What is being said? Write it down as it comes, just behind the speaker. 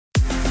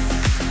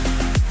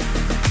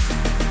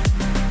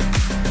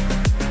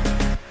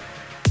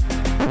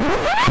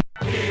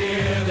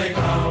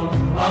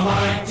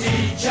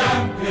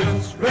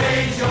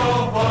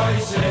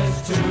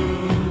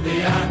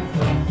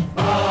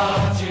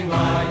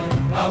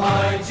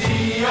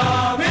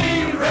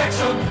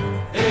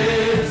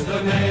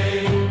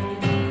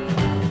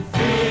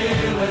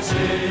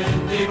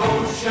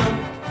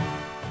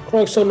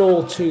Right, so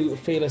all to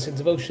Fearless in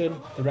Devotion,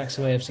 the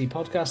Wrexham AFC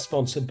podcast,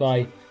 sponsored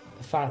by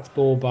the Fat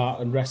Boar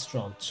Bar and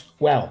Restaurant.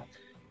 Well,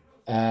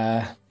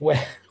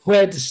 where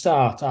where to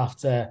start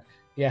after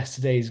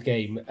yesterday's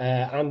game?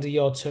 Andy,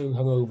 you're too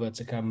hungover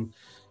to come.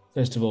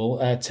 First of all,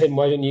 Tim,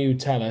 why don't you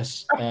tell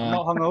us I'm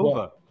not hungover.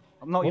 what?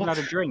 I'm not even What?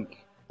 had a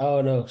drink.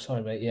 Oh no,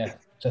 sorry, mate. Yeah,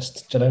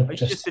 It's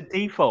just a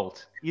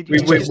default. We, You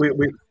we, just we,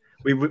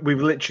 we, we've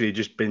literally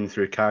just been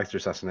through a character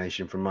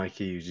assassination from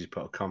Mikey, who's just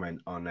put a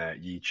comment on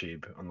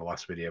YouTube on the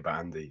last video about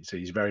Andy. So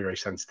he's very, very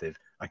sensitive.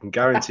 I can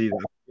guarantee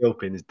that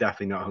Gilpin is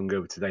definitely not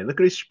hungover today. Look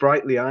at his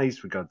sprightly eyes,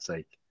 for God's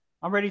sake.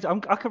 I'm ready.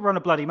 I could run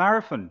a bloody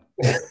marathon.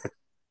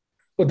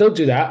 Well, don't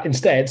do that.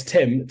 Instead,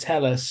 Tim,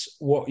 tell us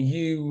what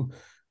you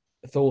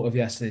thought of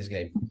yesterday's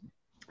game.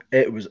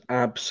 It was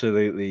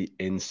absolutely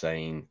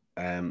insane.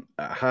 At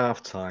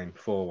half time,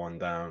 4-1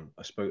 down,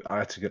 I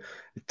had to go.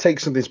 It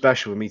takes something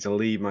special for me to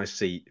leave my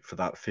seat for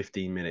that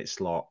 15-minute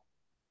slot.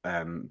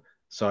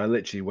 So I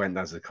literally went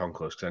down to the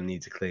concourse because I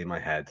need to clear my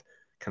head,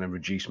 kind of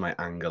reduce my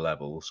anger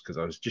levels because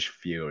I was just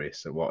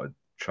furious at what had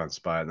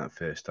transpired in that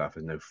first half.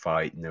 There's no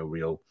fight, no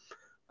real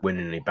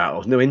winning any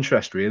battles, no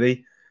interest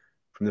really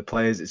from the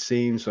players, it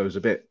seems. So I was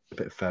a bit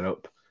fed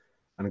up.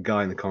 And a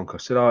guy in the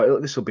concourse said, "Oh,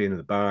 this will be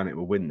another barn. It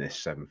will win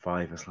this 7-5."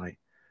 I was like,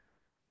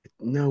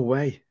 "No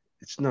way!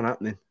 It's not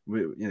happening.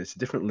 It's a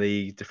different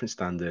league, different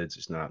standards.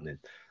 It's not happening."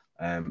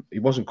 It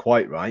wasn't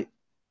quite right,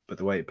 but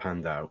the way it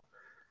panned out,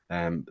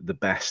 the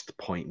best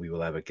point we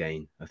will ever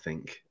gain, I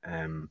think.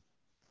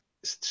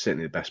 It's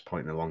certainly the best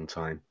point in a long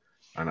time.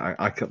 And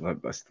I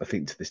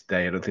think to this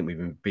day, I don't think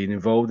we've been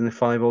involved in a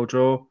 5-5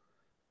 draw. I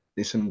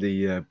think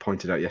somebody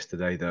pointed out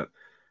yesterday that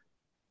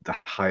the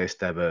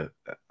highest ever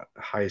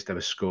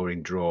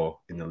scoring draw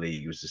in the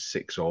league was a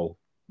 6-6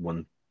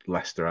 one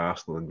Leicester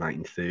Arsenal in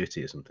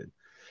 1930 or something.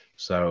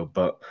 So,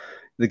 but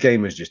the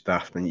game was just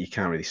daft, and you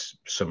can't really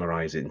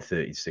summarize it in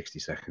 30 to 60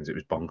 seconds. It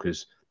was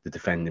bonkers. The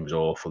defending was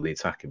awful. The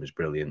attacking was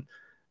brilliant.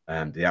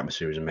 The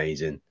atmosphere was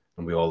amazing,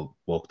 and we all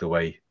walked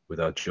away with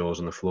our jaws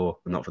on the floor,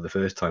 and not for the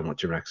first time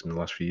watching Wrexham in the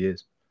last few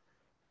years.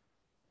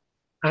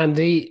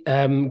 Andy,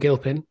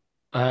 Gilpin,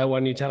 why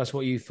don't you tell us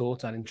what you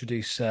thought and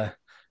introduce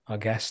our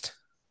guest?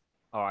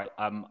 All right.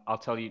 I'll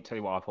tell you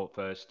what I thought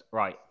first.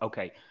 Right.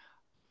 Okay.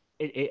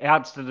 It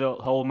adds to the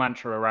whole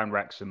mantra around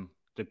Wrexham,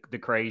 the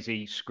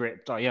crazy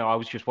script. I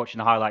was just watching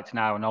the highlights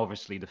now, and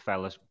obviously the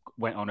fellas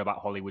went on about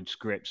Hollywood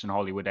scripts and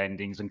Hollywood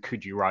endings, and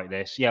could you write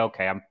this? Yeah,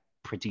 okay, I'm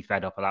pretty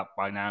fed up of that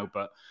by now,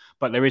 but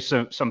there is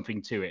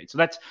something to it.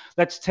 So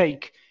let's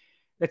take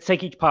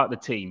each part of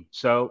the team.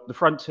 So the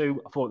front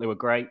two, I thought they were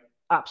great.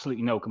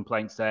 Absolutely no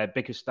complaints there.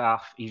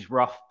 Bickerstaff, he's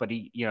rough, but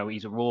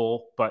he's a raw,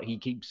 but he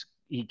keeps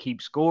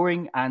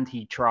scoring and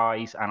he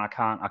tries, and I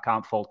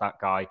can't fault that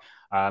guy.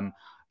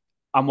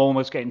 I'm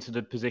almost getting to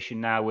the position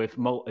now if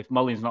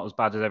Mullins not as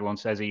bad as everyone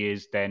says he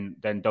is, then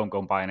don't go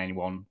and buy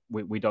anyone.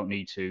 We don't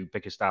need to.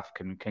 Bickerstaff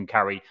can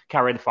carry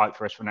the fight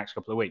for us for the next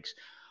couple of weeks.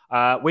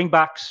 Wing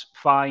backs,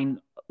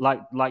 fine.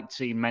 Like to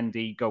see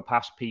Mendy go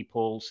past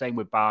people. Same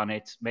with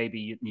Barnett.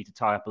 Maybe you need to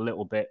tie up a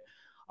little bit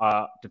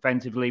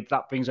defensively. But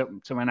that brings up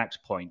to my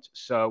next point.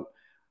 So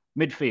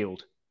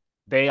midfield,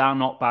 they are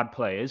not bad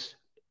players.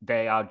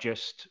 They are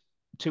just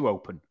too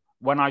open.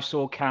 When I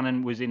saw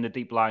Cannon was in the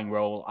deep lying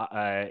role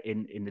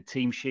in the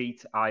team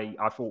sheet, I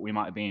thought we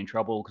might have been in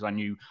trouble because I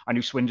knew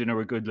Swindon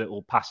are a good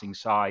little passing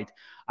side.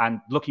 And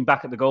looking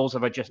back at the goals,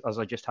 as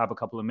I just have a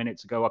couple of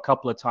minutes ago, a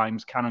couple of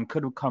times Cannon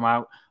could have come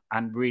out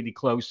and really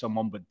closed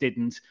someone, but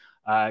didn't.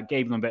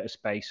 Gave them a bit of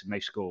space and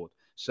they scored.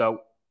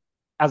 So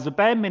as a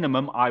bare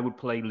minimum, I would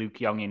play Luke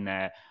Young in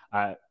there,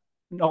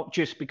 not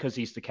just because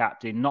he's the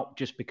captain, not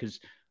just because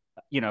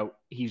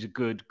he's a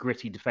good,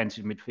 gritty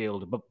defensive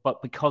midfielder,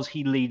 but because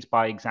he leads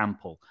by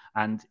example.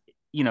 And,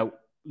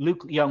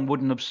 Luke Young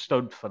wouldn't have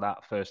stood for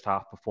that first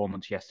half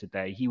performance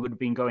yesterday. He would have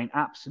been going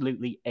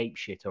absolutely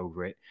apeshit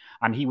over it.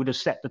 And he would have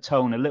set the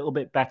tone a little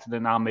bit better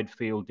than our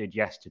midfield did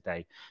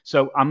yesterday.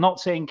 So I'm not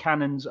saying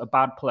Cannon's a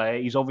bad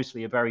player. He's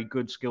obviously a very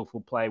good,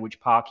 skillful player,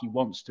 which Parky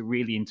wants to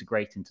really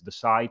integrate into the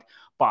side.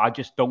 But I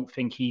just don't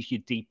think he's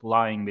your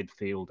deep-lying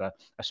midfielder,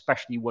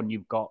 especially when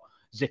you've got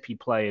zippy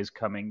players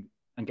coming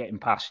and getting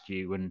past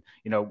you and,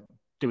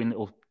 doing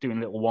little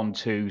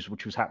 1-2s,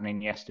 which was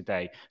happening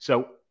yesterday.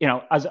 So,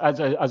 as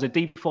a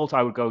default,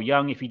 I would go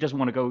Young. If he doesn't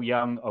want to go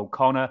Young,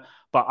 O'Connor.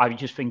 But I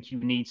just think you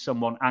need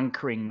someone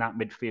anchoring that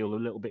midfield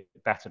a little bit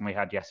better than we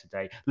had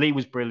yesterday. Lee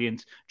was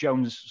brilliant.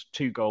 Jones,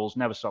 2 goals,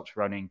 never stops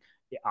running.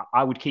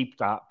 I would keep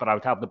that, but I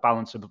would have the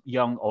balance of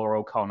Young or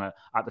O'Connor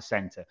at the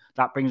centre.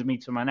 That brings me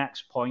to my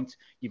next point.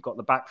 You've got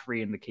the back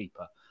three and the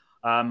keeper.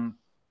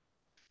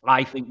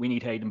 I think we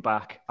need Hayden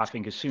back. I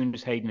think as soon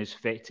as Hayden is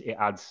fit, it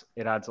adds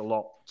a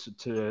lot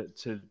to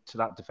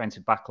that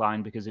defensive back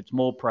line because it's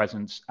more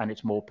presence and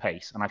it's more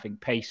pace. And I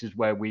think pace is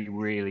where we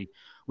really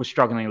were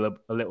struggling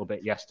a little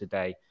bit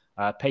yesterday.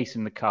 Pace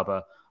in the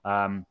cover.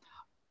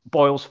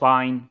 Boyle's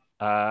fine.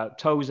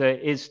 Tozer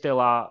is still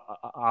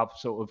our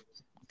sort of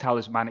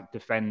talismanic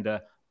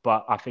defender,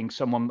 but I think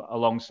someone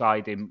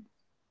alongside him,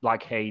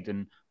 like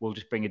Hayden, will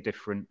just bring a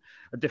different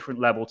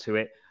level to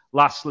it.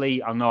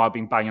 Lastly, I know I've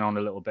been banging on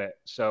a little bit.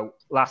 So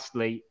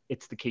lastly,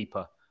 it's the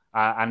keeper.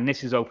 And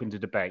this is open to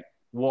debate.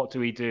 What do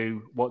we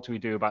do? What do we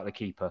do about the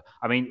keeper?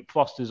 I mean,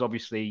 Foster's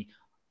obviously,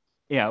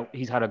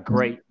 he's had a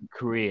great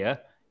career.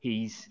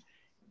 He's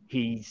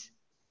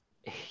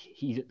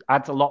he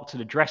adds a lot to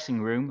the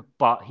dressing room,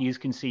 but he has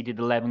conceded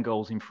 11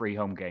 goals in 3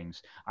 home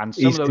games. And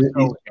some He's, of those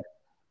goals...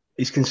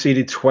 he's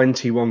conceded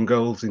 21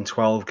 goals in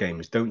 12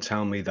 games. Don't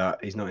tell me that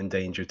he's not in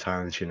danger of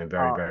tarnishing a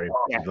very, very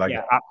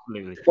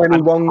absolutely.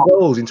 21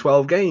 goals in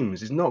 12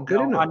 games is not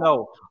good enough. I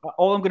know.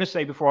 All I'm going to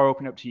say before I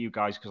open up to you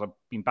guys, because I've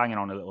been banging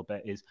on a little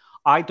bit, is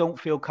I don't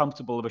feel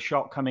comfortable of a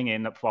shot coming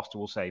in that Foster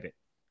will save it.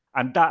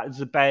 And that is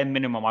the bare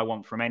minimum I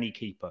want from any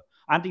keeper.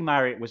 Andy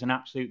Marriott was an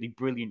absolutely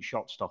brilliant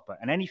shot stopper.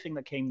 And anything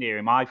that came near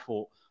him, I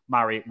thought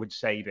Marriott would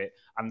save it.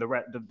 And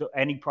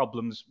any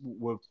problems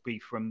would be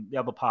from the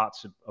other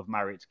parts of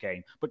Marriott's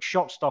game. But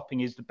shot stopping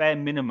is the bare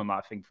minimum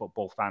I think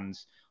football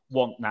fans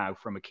want now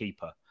from a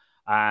keeper.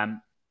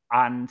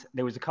 And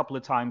there was a couple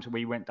of times where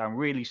he went down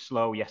really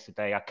slow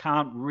yesterday. I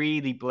can't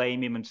really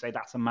blame him and say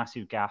that's a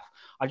massive gaffe.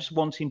 I just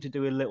want him to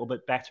do a little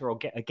bit better or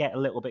get a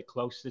little bit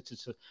closer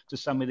to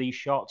some of these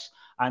shots.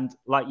 And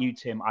like you,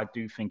 Tim, I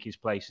do think his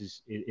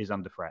place is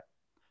under threat.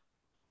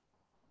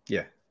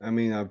 Yeah, I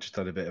mean, I've just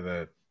had a bit of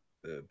a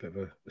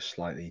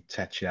slightly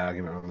tetchy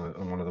argument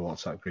on one of the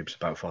WhatsApp groups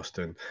about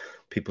Foster, and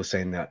people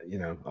saying that,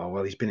 oh,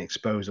 well, he's been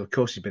exposed. Of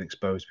course he's been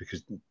exposed,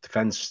 because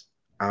defence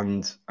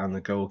and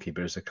the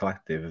goalkeeper as a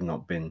collective have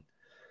not been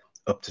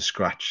up to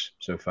scratch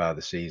so far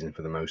this season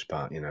for the most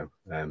part.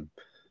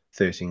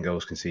 13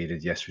 goals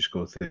conceded. Yes, we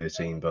scored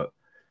 13, but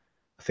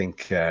I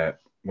think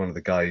one of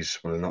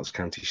the Notts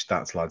County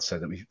stats lads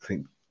said that we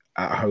think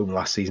at home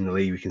last season in the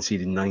league we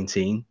conceded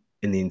 19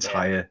 in the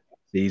entire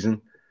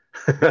season.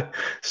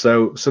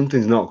 So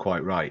something's not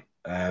quite right.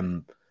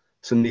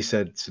 Somebody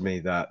said to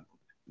me that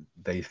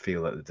they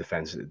feel that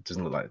it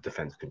doesn't look like the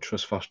defence can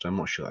trust Foster. I'm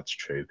not sure that's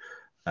true.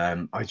 I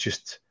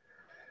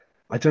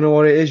don't know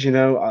what it is.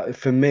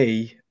 For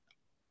me,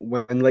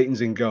 when Leighton's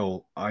in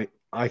goal, I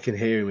can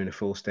hear him in a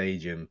full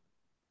stadium,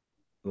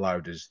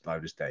 loud as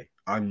day.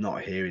 I'm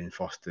not hearing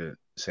Foster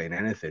saying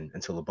anything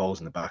until the ball's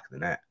in the back of the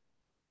net,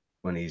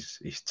 when he's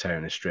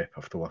tearing a strip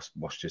after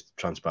what's just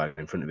transpired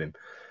in front of him.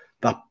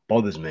 That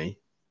bothers me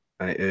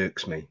and it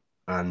irks me.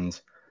 And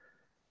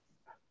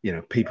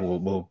people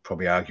will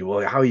probably argue,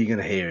 well, how are you going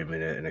to hear him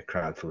in a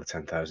crowd full of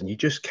 10,000? You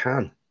just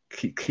can.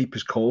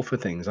 Keepers call for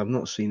things. I've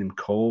not seen him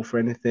call for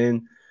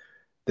anything.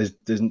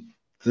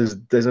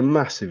 There's a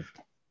massive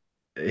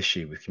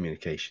issue with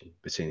communication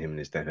between him and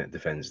his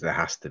defence. There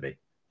has to be.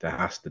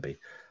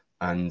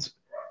 And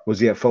was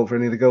he at fault for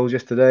any of the goals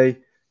yesterday?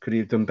 Could he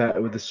have done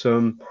better with the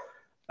sum?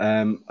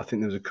 I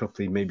think there was a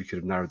couple he maybe could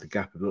have narrowed the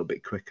gap a little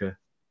bit quicker.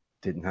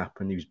 Didn't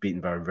happen. He was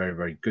beaten by a very,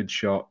 very good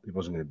shot. He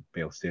wasn't going to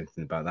be able to do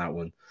anything about that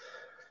one.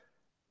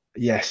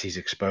 Yes, he's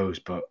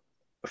exposed, but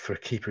for a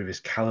keeper of his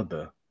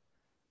calibre,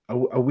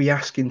 are we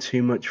asking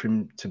too much for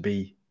him to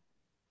be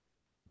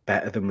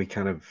better than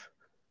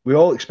we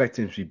all expect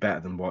him to be better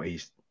than what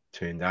he's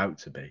turned out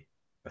to be?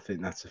 I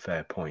think that's a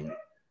fair point.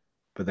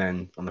 But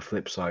then on the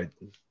flip side,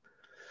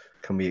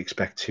 can we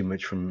expect too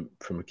much from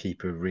a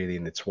keeper really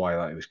in the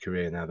twilight of his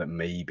career, now that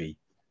maybe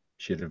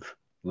should have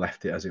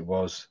left it as it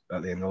was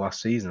at the end of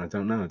last season? I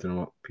don't know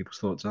what people's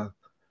thoughts are.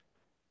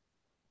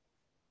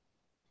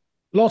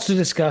 Lots to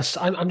discuss.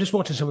 I'm just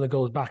watching some of the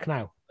goals back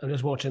now. I'm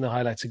just watching the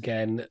highlights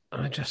again.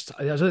 I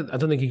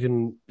don't think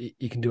you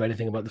can do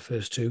anything about the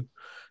first two.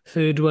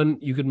 Third one,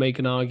 you could make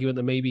an argument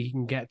that maybe he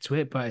can get to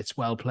it, but it's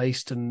well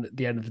placed. And at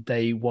the end of the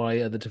day,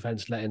 why are the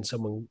defence letting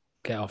someone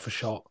get off a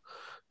shot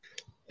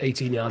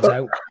 18 yards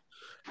out?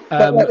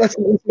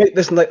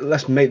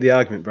 Let's make the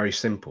argument very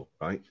simple,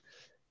 right?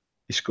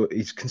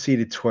 He's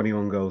conceded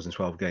 21 goals in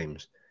 12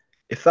 games.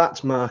 If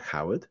that's Mark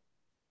Howard,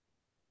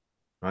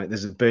 right,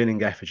 there's a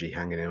burning effigy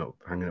hanging up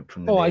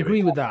from the. Oh, I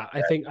agree with that.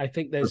 I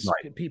think there's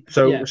people.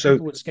 So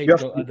people would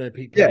scapegoat other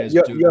players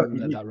to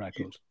that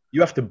record. You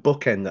have to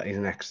bookend that he's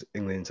an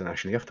ex-England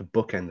international. You have to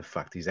bookend the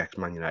fact he's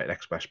ex-Man United,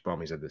 ex-West Brom.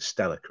 He's had a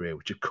stellar career,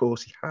 which of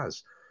course he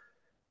has.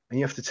 And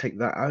you have to take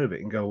that out of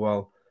it and go,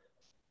 well,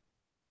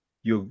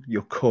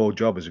 your core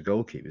job as a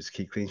goalkeeper is to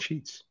keep clean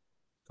sheets.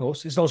 Of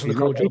course. It's also the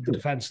core job of the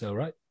defence, though,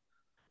 right?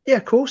 Yeah,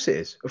 of course it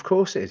is. Of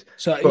course it is.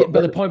 So,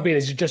 but the point being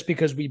is, just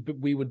because we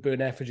would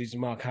burn effigies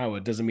of Mark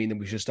Howard doesn't mean that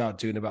we should start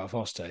doing about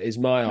Foster. Is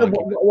my argument.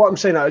 What I'm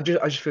saying, I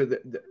just feel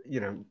that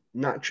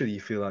naturally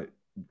you feel like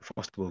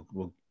Foster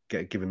will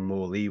get given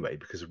more leeway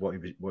because of what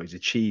he's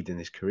achieved in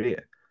his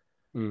career,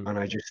 and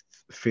I just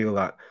feel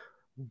that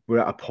we're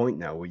at a point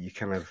now where you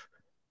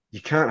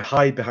can't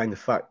hide behind the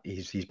fact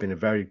he's been a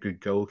very good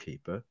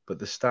goalkeeper, but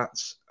the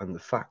stats and the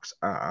facts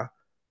are,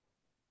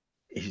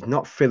 he's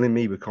not filling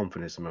me with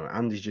confidence at the moment.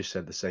 Andy's just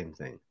said the same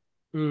thing.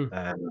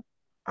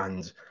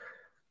 And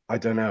I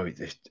don't know,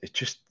 it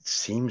just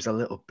seems a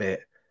little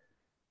bit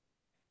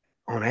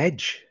on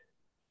edge.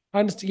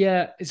 And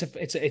yeah,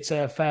 it's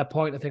a fair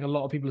point. I think a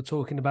lot of people are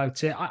talking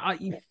about it.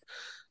 I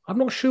I'm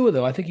not sure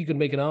though. I think you could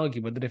make an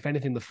argument that if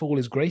anything, the fall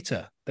is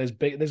greater. There's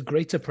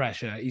greater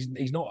pressure.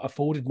 He's not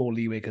afforded more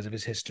leeway because of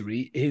his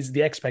history.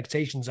 The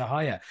expectations are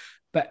higher.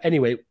 But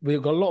anyway,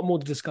 we've got a lot more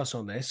to discuss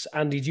on this.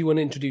 Andy, do you want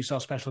to introduce our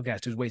special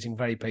guest who's waiting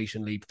very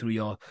patiently through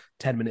your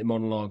 10-minute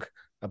monologue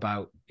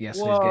about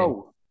yesterday's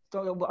game?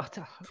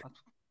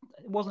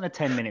 It wasn't a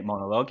 10-minute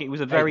monologue. It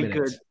was a very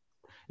good,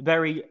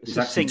 very It's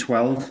actually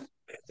 12.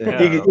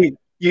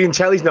 You can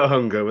tell he's not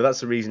hungry, but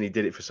that's the reason he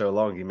did it for so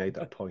long. He made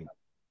that point.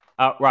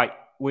 Right.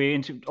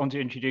 We're on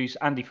to introduce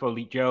Andy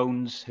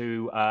Foley-Jones,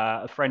 who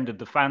a friend of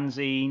the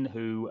fanzine,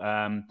 who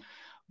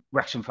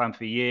Wrexham fan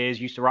for years,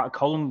 used to write a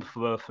column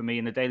for me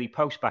in the Daily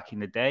Post back in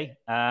the day.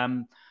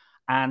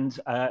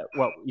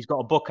 He's got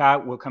a book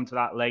out. We'll come to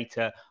that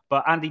later.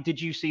 But Andy, did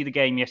you see the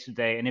game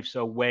yesterday? And if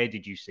so, where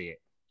did you see it?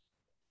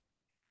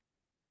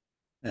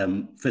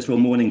 First of all,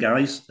 morning,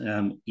 guys.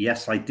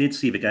 Yes, I did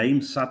see the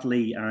game.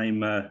 Sadly,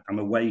 I'm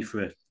away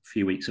for a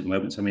few weeks at the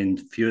moment. So I'm in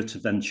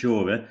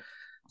Fuerteventura,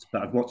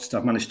 but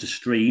I've managed to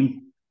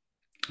stream.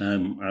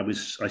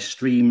 I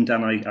streamed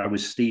and I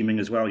was steaming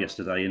as well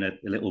yesterday in a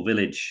little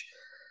village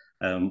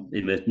in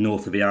the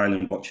north of the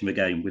island, watching the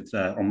game with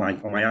on my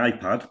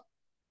iPad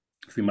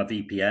through my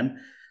VPN,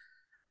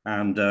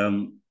 and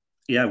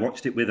I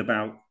watched it with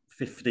about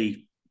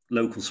 50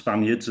 local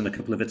Spaniards and a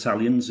couple of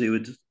Italians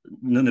who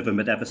none of them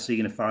had ever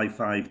seen a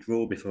 5-5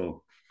 draw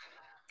before.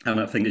 And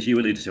I think, as you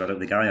alluded to, I don't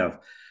think I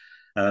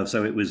have.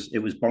 So it was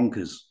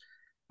bonkers.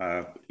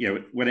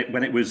 When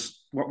it was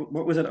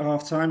what was it at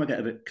half time? I get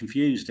a bit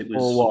confused. It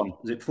was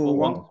 4-1. Was it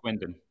 4-1?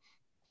 Swindon.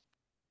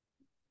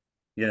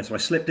 Yeah, so I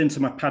slipped into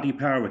my Paddy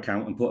Power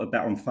account and put a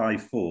bet on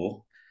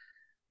 5-4.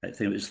 I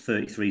think it was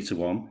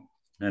 33-1,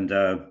 and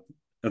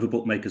other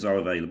bookmakers are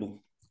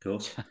available, of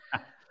course.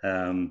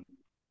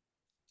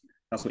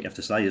 That's what you have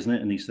to say, isn't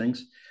it, in these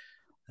things?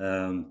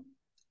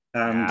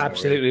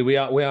 Absolutely, we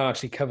are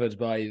actually covered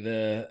by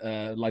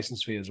the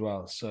license fee as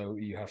well, so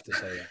you have to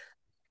say that.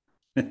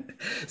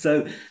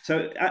 so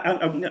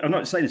I'm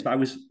not saying this, but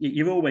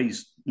you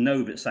always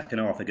know that second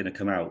half are going to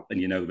come out, and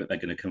you know that they're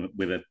going to come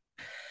with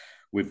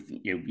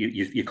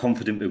you're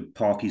confident that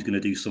Parky's going to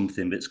do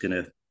something that's going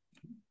to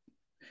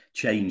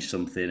change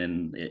something,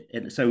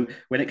 and so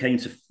when it came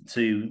to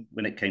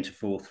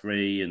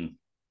 4-3 and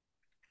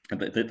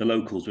the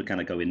locals were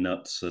kind of going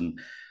nuts, and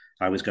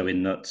I was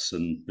going nuts,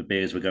 and the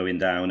beers were going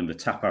down, and the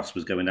tapas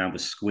was going down, the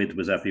squid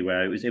was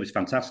everywhere. It was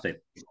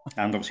fantastic.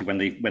 And obviously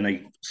when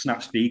they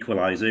snatched the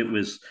equaliser,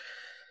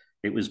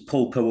 it was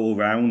pulpo all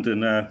round,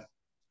 and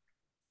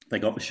they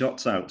got the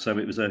shots out. So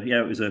it was a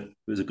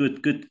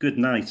good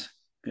night,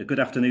 a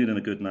good afternoon and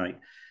a good night.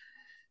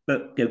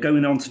 But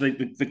going on to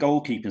the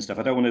goalkeeping stuff,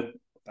 I don't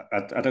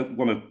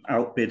want to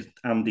outbid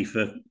Andy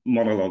for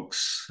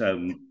monologues,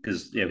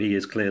 because he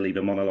is clearly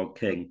the monologue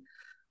king.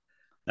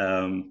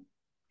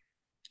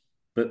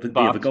 But the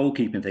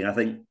goalkeeping thing, I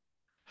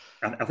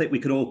think we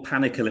could all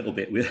panic a little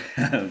bit with.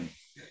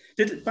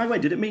 By the way,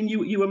 did it mean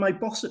you were my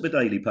boss at the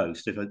Daily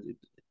Post?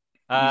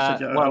 I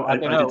don't know. I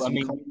did some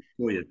comments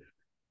for you.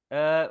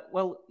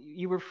 Well,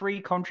 you were a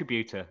free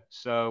contributor,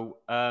 so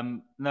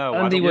no.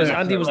 Andy was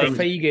the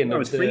Fagin. I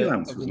was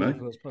freelance, wasn't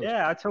I?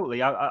 Yeah,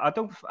 totally. I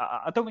don't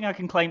think I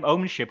can claim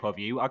ownership of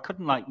you. I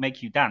couldn't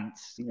make you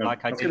dance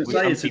like I did with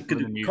some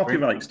people in the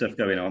copyright stuff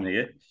going on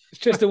here. It's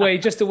just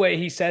the way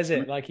he says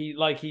it, like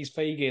he's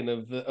Fagin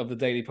of the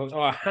Daily Post.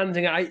 Oh,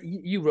 handing it.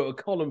 You wrote a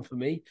column for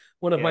me.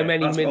 One of my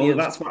many minions.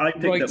 That's what I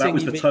picked up. That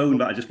was the tone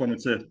that I just wanted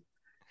to.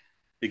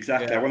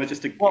 Exactly. Yeah. I wanted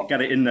just to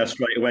get it in there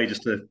straight away,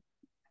 just to.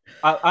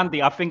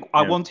 Andy, I think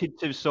I wanted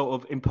to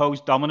sort of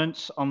impose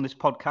dominance on this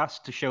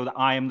podcast to show that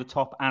I am the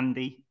top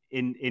Andy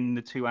in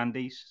the two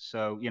Andys.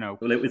 So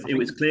Well, it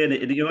was clear.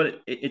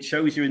 It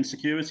shows your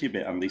insecurity a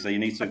bit, Andy. So you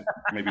need to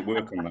maybe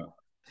work on that.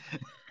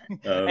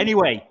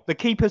 Anyway, the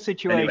keeper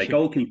situation. Anyway,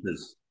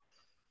 goalkeepers.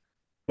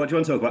 What do you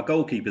want to talk about?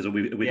 Goalkeepers, or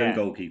we done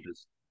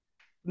goalkeepers?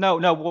 No.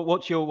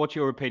 What's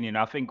your opinion?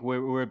 I think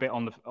we're a bit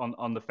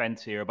on the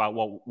fence here about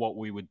what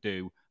we would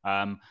do.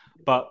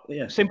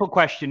 Simple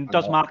question: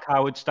 does Mark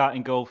Howard start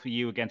in goal for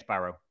you against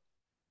Barrow?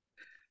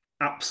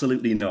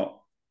 Absolutely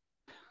not.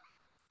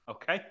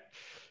 Okay.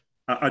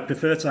 I'd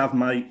prefer to have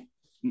my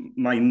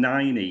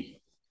 90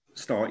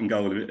 starting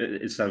goal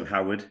instead of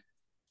Howard.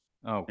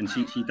 Oh, and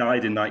she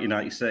died in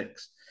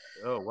 1996.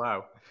 Oh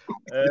wow!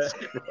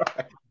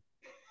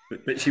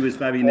 but she was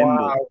very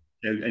nimble,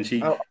 and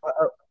she.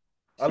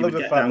 I love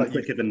would get down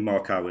quicker than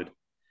Mark Howard.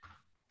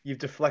 You've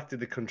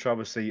deflected the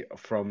controversy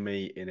from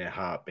me in a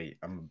heartbeat.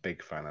 I'm a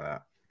big fan of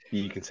that.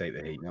 You can take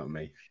the heat, not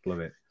me.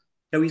 Love it.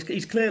 No,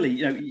 he's clearly,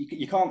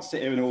 you can't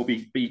sit here and all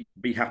be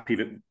happy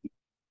that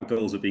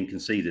goals have been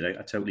conceded.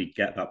 I totally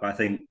get that, but I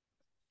think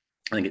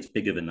it's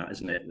bigger than that,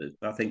 isn't it?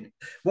 I think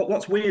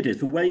what's weird is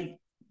the way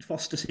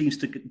Foster seems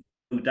to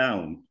go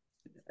down,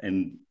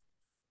 and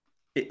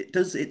it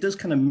does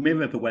kind of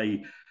mirror the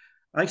way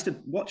I used to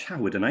watch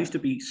Howard, and I used to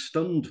be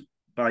stunned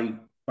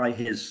by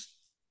his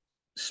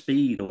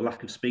speed or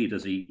lack of speed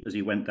as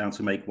he went down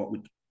to make what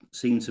would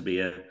seem to be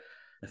a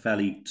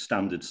fairly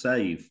standard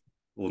save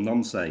or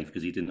non-save,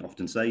 because he didn't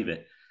often save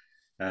it.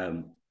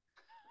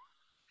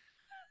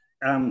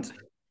 and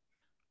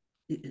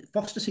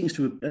Foster seems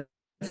to have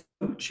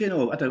coaching,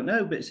 or I don't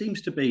know, but it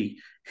seems to be.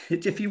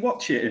 If you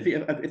watch it,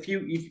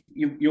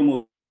 you're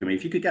more than me.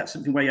 If you could get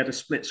something where you had a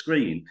split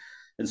screen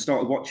and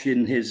started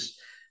watching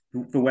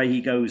the way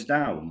he goes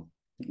down,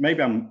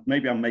 maybe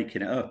I'm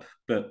making it up,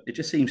 but it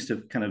just seems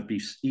to kind of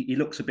be. He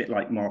looks a bit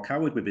like Mark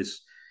Howard with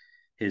his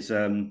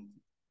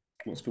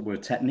what's the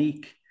word,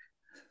 technique.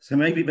 So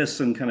maybe there's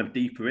some kind of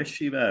deeper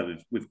issue there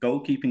with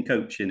goalkeeping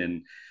coaching,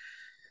 and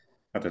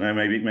I don't know.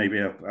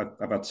 Maybe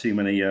I've had too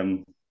many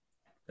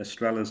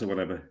Estrellas or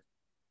whatever.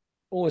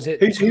 Or is it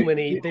too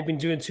many? They've been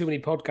doing too many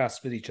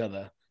podcasts with each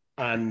other,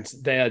 and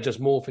they are just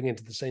morphing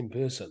into the same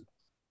person.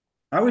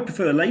 I would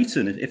prefer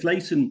Leighton. If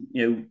Leighton,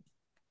 didn't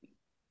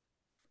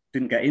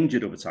get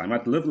injured all the time,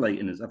 I'd love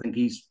Leighton. I think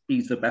he's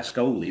the best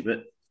goalie,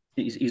 but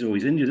he's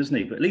always injured, isn't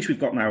he? But at least we've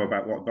got now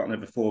about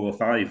another 4 or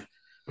 5.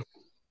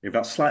 If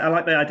that's I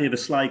like the idea of a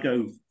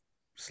Sligo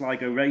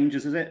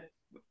Rangers, is it?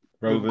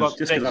 Rovers. We've got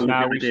just this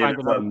now. We signed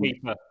another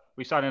keeper.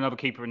 We signed another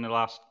keeper in the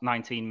last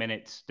 19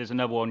 minutes. There's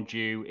another one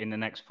due in the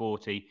next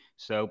 40.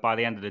 So by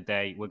the end of the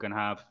day, we're going to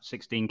have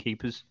 16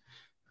 keepers.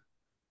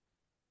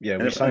 Yeah,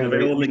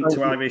 they're all linked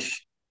to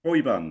Irish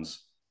boy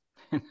bands.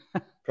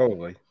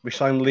 Probably. We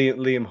signed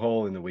Liam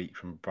Hall in the week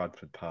from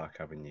Bradford Park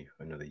Avenue,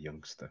 another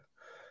youngster.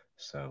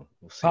 So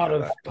we'll see.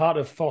 Part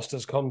of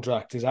Foster's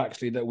contract is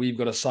actually that we've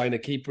got to sign a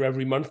keeper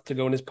every month to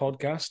go on his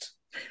podcast.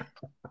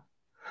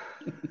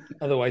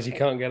 Otherwise, you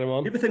can't get him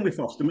on. The other thing with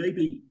Foster,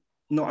 maybe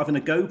not having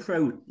a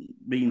GoPro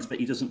means that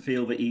he doesn't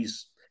feel that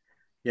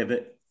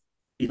but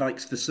he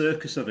likes the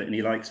circus of it, and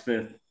he likes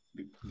the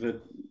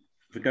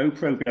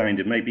GoPro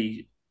behind him.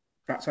 Maybe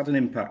that's had an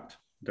impact.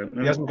 I don't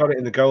know. He hasn't got it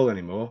in the goal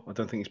anymore. I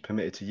don't think he's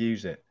permitted to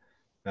use it.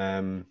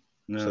 No.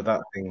 So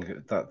that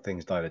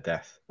thing's died a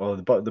death. Well,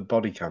 the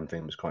body cam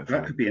thing was quite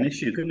funny. That could be an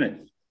issue,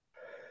 couldn't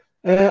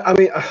it? I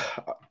mean,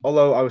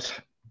 although I was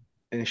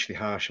initially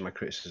harsh in my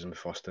criticism of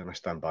Foster, and I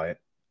stand by it,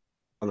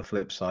 on the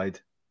flip side,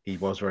 he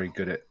was very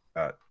good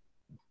at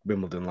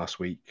Wimbledon last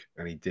week,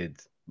 and he did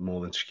more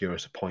than secure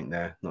us a point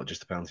there, not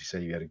just a penalty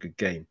save. He had a good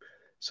game.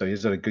 So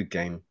he's had a good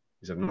game.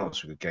 He's had not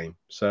so good game.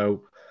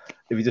 So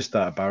if he just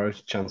start at Barrow,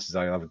 chances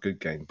are he'll have a good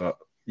game. But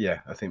yeah,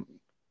 I think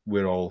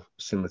we're all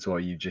similar to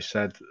what you just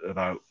said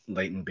about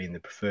Leighton being the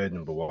preferred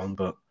number 1.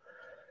 But,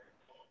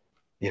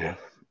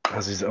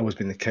 as has always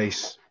been the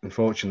case,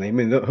 unfortunately. I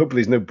mean,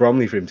 hopefully there's no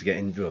Bromley for him to get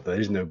injured. Well,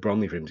 there is no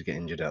Bromley for him to get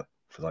injured at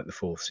for like the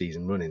 4th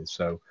season running.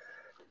 So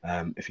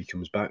if he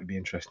comes back, it'd be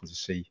interesting to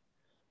see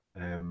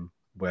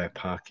where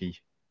Parky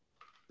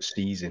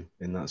sees him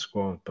in that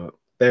squad. But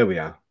there we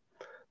are,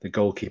 the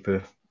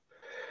goalkeepers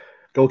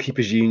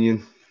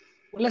union.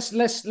 Well,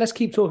 let's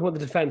keep talking about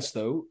the defence,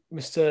 though,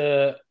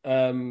 Mr.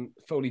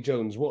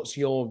 Foley-Jones. What's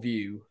your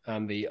view,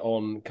 Andy,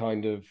 on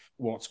kind of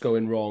what's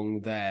going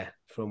wrong there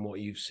from what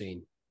you've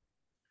seen?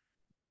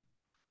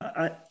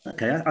 I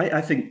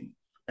think,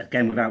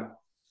 again, without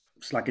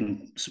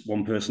slagging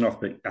one person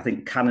off, but I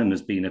think Cannon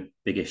has been a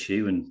big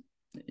issue, and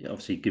it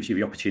obviously gives you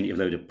the opportunity of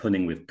a load of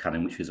punning with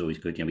Cannon, which is always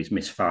good. He's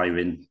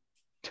misfiring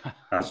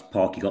as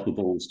Parky got the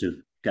balls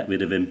to get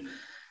rid of him.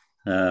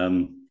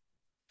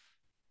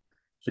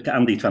 Look at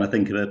Andy trying to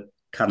think of a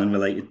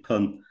Cannon-related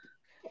pun.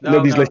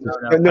 Nobody's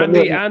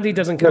listening. Andy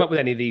doesn't come up with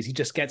any of these. He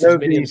just gets his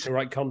minions to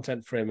write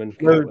content for him. And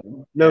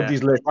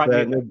nobody's lit.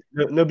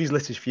 Nobody's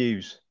lit his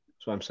fuse.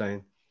 That's what I'm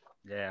saying.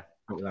 Yeah.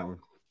 Look at that one.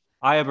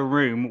 I have a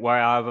room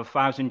where I have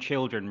 1,000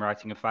 children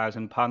writing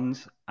 1,000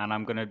 puns, and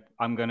I'm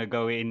gonna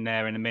go in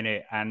there in a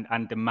minute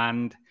and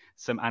demand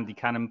some Andy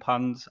Cannon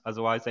puns.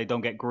 Otherwise, they don't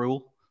get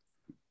gruel.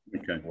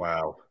 Okay.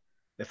 Wow.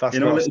 If that's a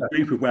little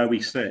group of where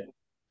we sit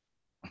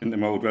in the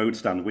Mould Road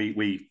stand,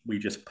 we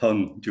just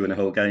pun during the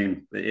whole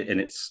game, and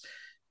it's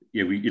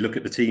you look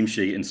at the team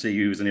sheet and see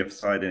who's on the other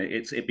side, and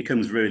it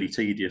becomes really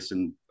tedious.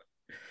 And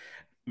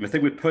the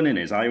thing with punning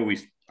is, I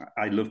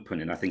love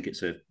punning. I think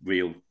it's a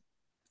real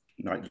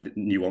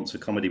nuance of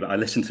comedy. But I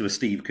listened to a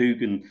Steve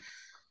Coogan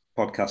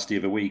podcast the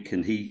other week,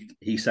 and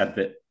he said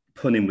that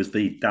punning was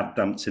the dad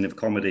dancing of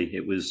comedy.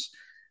 It was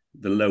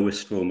the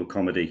lowest form of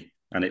comedy,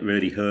 and it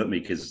really hurt me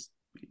because,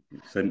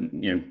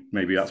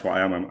 maybe that's what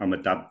I am. I'm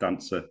a dad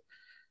dancer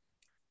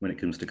when it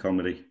comes to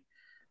comedy.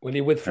 Well,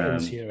 you're with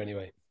friends here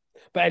anyway.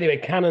 But anyway,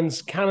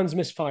 Cannon's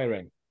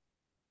misfiring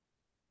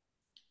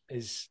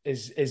is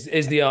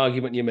the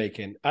argument you're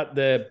making at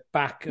the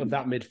back of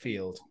that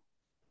midfield.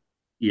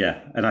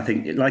 Yeah, and I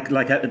think like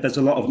there's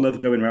a lot of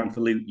love going around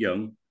for Luke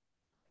Young,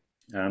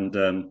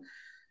 and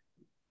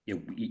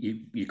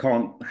you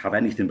can't have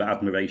anything but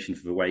admiration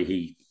for the way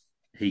he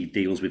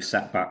deals with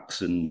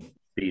setbacks and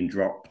being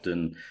dropped,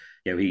 and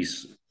you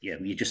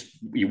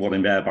want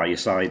him there by your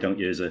side, don't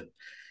you?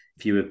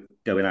 If you were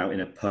going out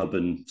in a pub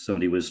and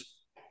somebody was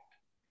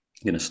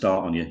going to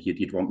start on you,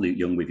 you'd want Luke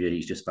Young with you.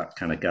 He's just that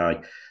kind of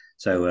guy.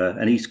 So,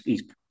 and he's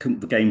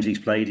the games he's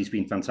played, he's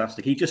been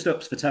fantastic. He just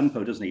ups the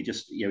tempo, doesn't he?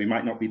 He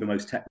might not be the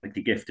most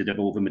technically gifted of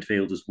all the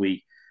midfielders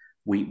we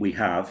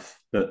have,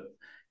 but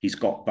he's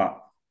got that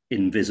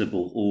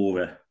invisible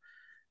aura,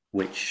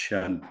 which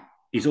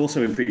he's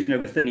also improved.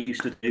 The thing he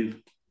used to do,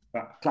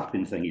 that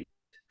clapping thing,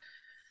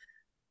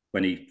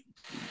 when he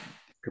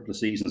a couple of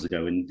seasons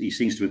ago, and he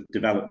seems to have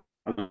developed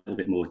a little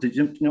bit more. Did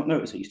you not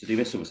notice he used to do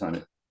this all the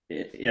time?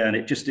 Yeah, and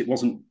it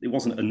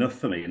wasn't enough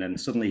for me. And then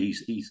suddenly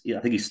I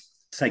think he's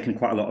taken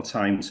quite a lot of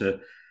time to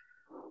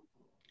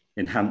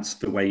enhance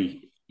the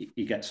way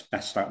he gets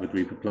best out of the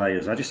group of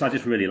players. I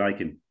just really like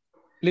him.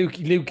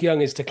 Luke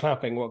Young is to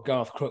clapping what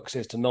Garth Crooks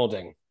is to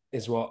nodding,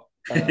 is what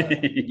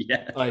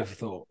yeah. I've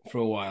thought for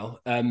a while.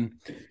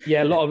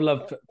 Yeah, a lot of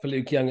love for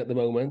Luke Young at the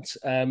moment.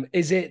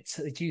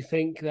 Do you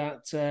think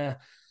that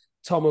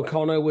Tom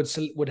O'Connor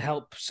would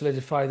help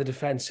solidify the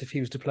defence if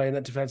he was to play in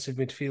that defensive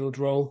midfield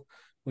role?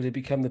 Would it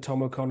become the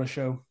Tom O'Connor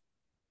show?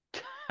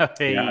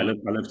 Yeah, I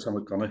love Tom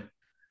O'Connor.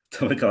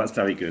 Tom O'Connor's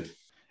very good.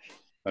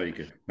 Very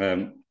good.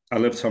 I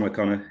love Tom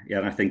O'Connor. Yeah,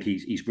 and I think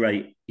he's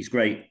great. He's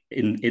great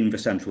in the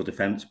central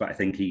defence, but I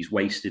think he's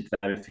wasted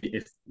there.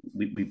 If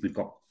we've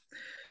got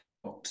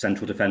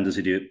central defenders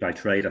who do it by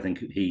trade, I think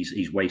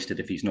he's wasted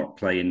if he's not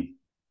playing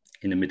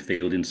in the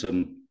midfield in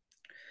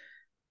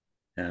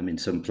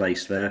some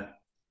place there.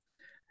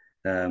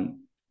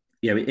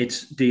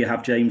 It's do you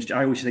have James?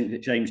 I always think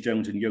that James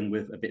Jones and Young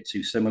were a bit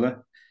too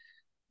similar,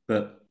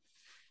 but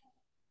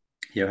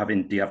do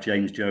you have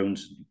James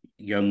Jones,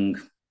 Young,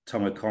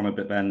 Tom O'Connor,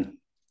 but then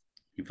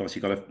you've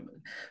obviously got to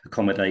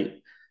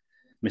accommodate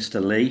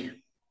Mr. Lee.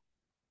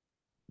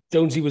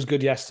 Jonesy was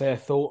good yesterday, I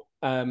thought.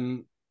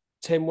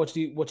 Tim, what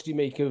did you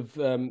make of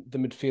the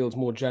midfield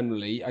more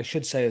generally? I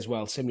should say as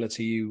well, similar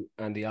to you,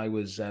 Andy, I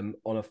was on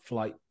a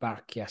flight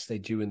back yesterday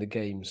during the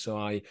game, so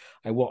I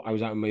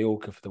was out in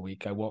Mallorca for the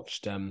week. I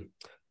watched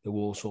the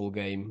Walsall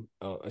game.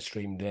 I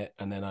streamed it,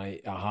 and then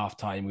at half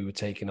time we were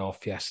taking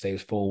off yesterday. It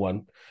was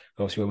 4-1.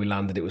 Obviously, when we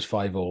landed, it was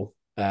 5-5.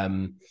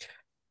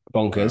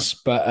 Bonkers,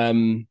 but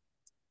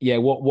yeah.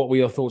 What were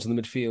your thoughts on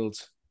the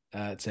midfield,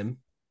 Tim?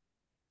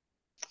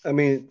 I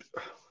memean,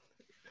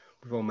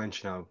 we've all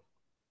mentioned how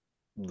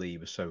Lee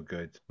was so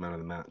good, man of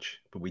the match,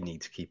 but we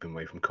need to keep him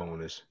away from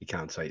corners. He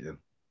can't take them.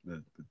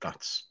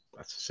 That's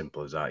as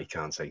simple as that. He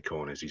can't take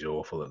corners. He's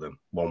awful at them.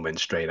 One went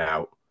straight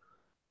out,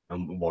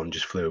 and one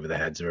just flew over the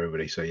heads of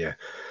everybody. So yeah,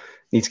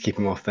 need to keep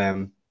him off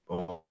them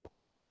or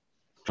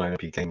trying to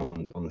be game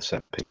on the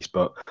set piece.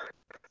 But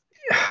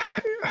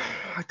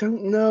I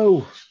don't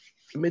know.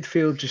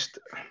 Midfield just.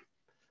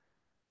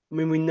 I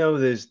mean, we know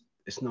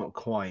it's not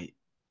quite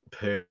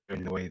perfect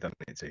in the way that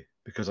it to,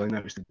 because I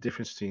noticed the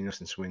difference between us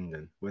and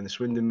Swindon. When the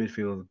Swindon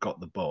midfield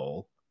got the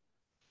ball,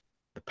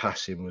 the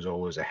passing was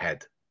always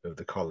ahead of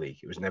the colleague.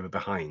 It was never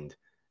behind.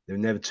 They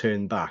would never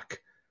turn back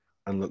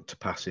and look to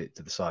pass it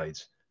to the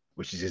sides,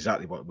 which is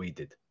exactly what we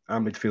did. Our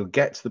midfield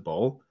gets the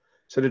ball,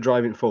 instead of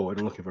driving forward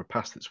and looking for a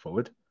pass that's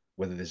forward,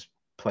 whether there's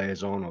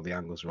players on or the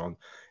angles are on,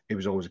 it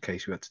was always a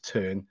case we had to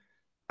turn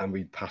and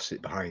we'd pass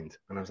it behind.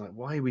 And I was like,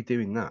 why are we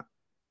doing that?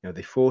 Are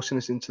they forcing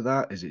us into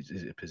that? Is it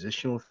a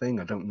positional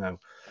thing? I don't know.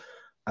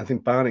 I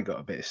think Barnett got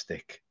a bit of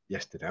stick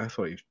yesterday. I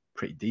thought he was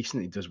pretty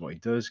decent. He does what he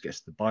does,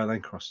 gets the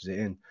byline, crosses it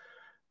in.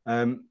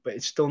 But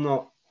it's still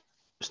not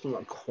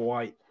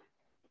quite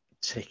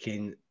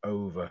ticking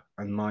over.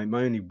 And my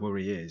only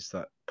worry is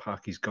that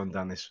Parky's gone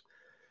down this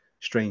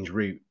strange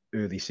route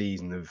early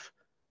season of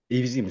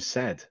he's even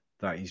said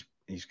that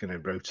he's going to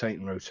rotate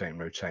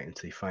until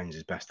he finds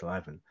his best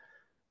 11.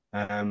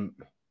 At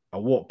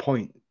what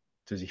point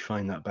does he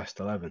find that best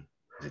 11?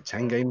 Is it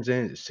 10 games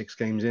in? Is it 6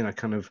 games in?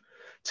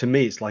 To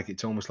me,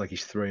 it's almost like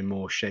he's throwing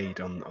more shade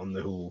on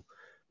the whole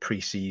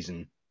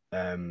pre-season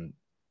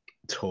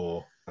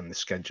tour and the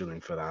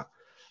scheduling for that.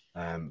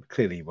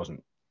 Clearly, he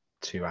wasn't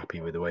too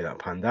happy with the way that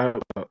panned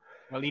out. But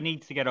well, he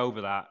needs to get over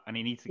that, and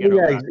he needs to get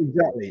over that.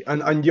 Exactly.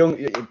 And Young,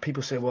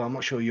 people say, well, I'm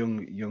not sure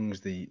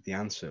Young's the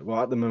answer.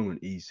 Well, at the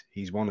moment,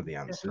 he's one of the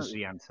answers. Definitely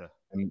the answer.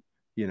 And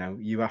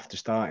you have to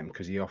start him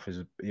because he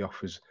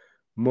offers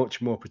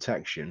much more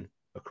protection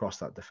across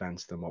that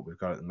defence than what we've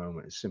got at the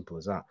moment. As simple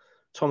as that.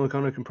 Tom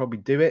O'Connor can probably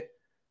do it,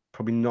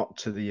 probably not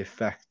to the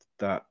effect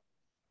that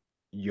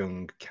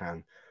Young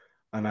can.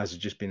 And as has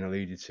just been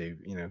alluded to,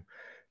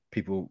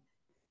 people,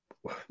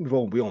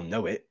 we all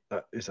know it,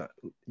 that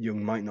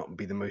Young might not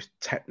be the most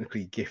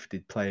technically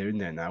gifted player in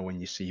there now when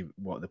you see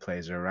what the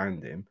players are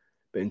around him.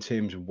 But in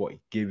terms of what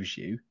he gives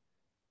you,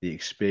 the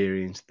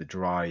experience, the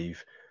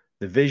drive,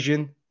 the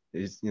vision,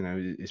 his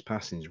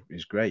passing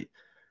is great.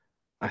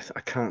 I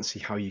can't see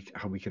how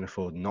we can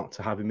afford not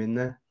to have him in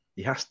there.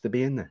 He has to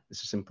be in there.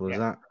 It's as simple as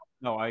that.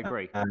 No, I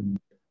agree. So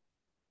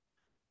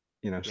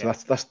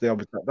that's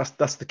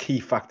the key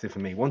factor for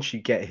me. Once you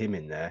get him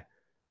in there,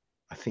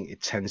 I think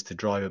it tends to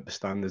drive up the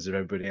standards of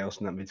everybody else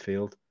in that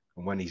midfield.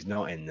 And when he's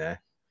not in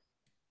there,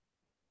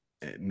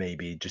 it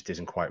maybe just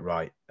isn't quite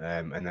right.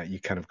 And that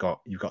you've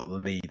got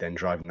Lee then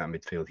driving that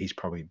midfield. He's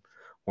probably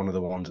one of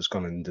the ones that's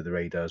gone under the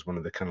radar as one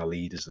of the kind of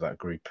leaders of that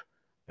group,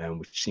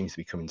 which seems to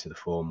be coming to the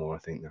fore more, I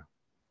think, now.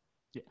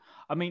 Yeah.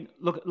 I mean,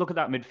 look at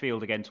that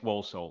midfield against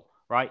Walsall,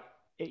 right?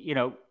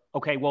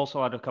 Okay,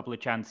 Walsall had a couple of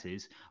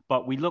chances,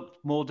 but we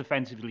looked more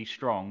defensively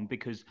strong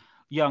because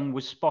Young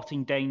was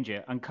spotting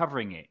danger and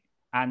covering it.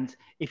 And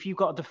if you've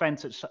got a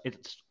defence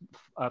that's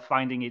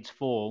finding its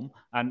form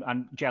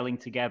and gelling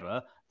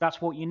together, that's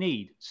what you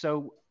need.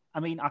 So I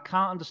mean, I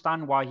can't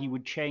understand why he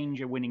would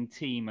change a winning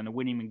team and a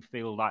winning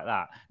midfield like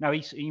that. Now,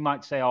 he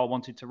might say, oh, I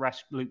wanted to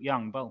rest Luke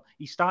Young. Well,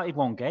 he started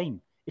one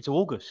game. It's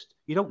August.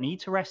 You don't need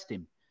to rest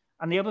him.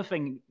 And the other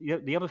thing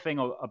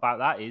about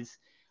that is,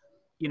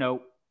 you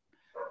know,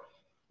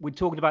 we're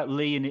talking about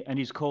Lee and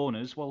his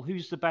corners. Well,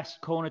 who's the best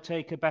corner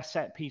taker, best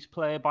set piece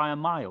player by a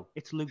mile?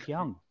 It's Luke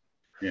Young.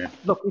 Yeah.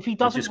 Look, if he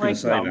I was doesn't just going rate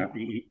to say Young,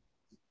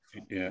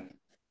 that. Yeah.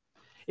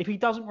 if he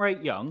doesn't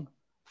rate Young,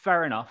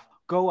 fair enough.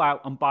 Go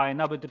out and buy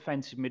another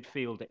defensive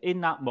midfielder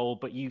in that mold,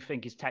 but you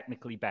think is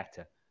technically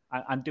better,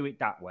 and do it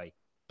that way.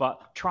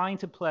 But trying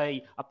to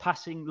play a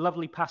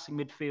lovely passing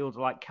midfielder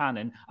like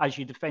Cannon as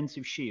your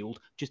defensive shield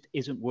just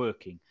isn't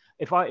working.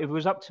 If it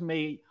was up to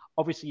me,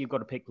 obviously you've got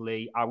to pick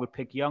Lee. I would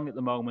pick Young at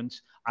the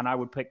moment, and I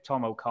would pick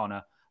Tom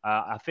O'Connor.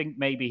 I think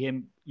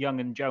maybe Young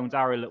and Jones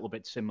are a little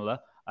bit similar.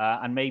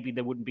 And maybe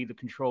there wouldn't be the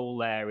control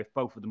there if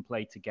both of them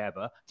played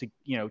together to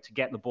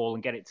get the ball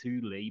and get it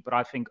to Lee. But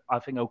I think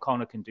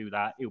O'Connor can do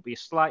that. It'll be a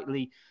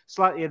slightly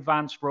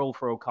advanced role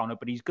for O'Connor,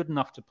 but he's good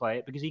enough to play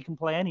it because he can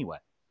play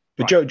anywhere.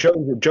 But Right.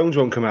 Jones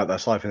won't come out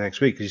that slide for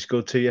next week because he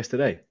scored 2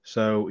 yesterday.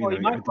 So he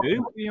might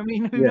do. I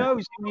mean, who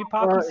knows? I mean,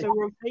 Parky's still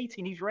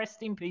rotating. He's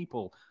resting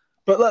people.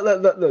 But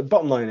the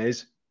bottom line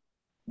is,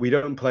 we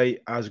don't play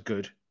as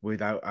good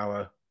without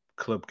our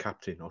club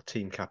captain or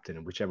team captain,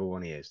 and whichever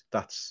one he is.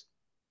 That's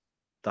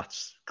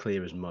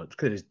clear as mud,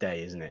 clear as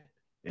day, isn't it?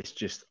 It's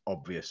just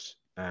obvious.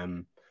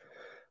 And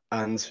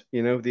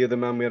the other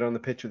man we had on the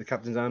pitch with the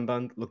captain's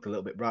armband looked a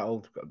little bit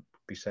rattled. Got to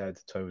be said,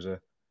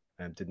 Tozer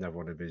didn't have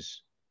one of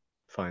his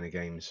finer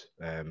games.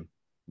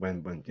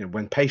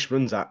 When pace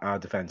runs at our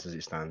defence as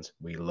it stands,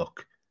 we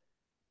look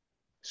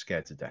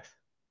scared to death.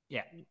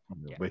 Yeah.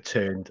 We're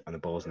turned and the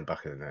ball's in the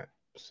back of the net.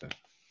 So,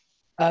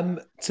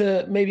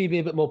 to maybe be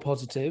a bit more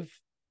positive,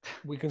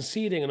 we're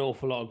conceding an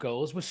awful lot of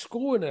goals. We're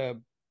scoring a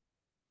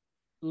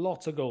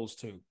lot of goals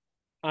too,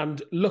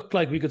 and looked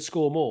like we could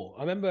score more.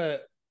 I remember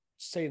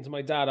saying to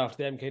my dad after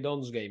the MK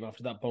Dons game,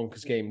 after that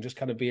bonkers game, just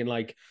kind of being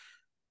like,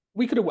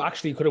 we could have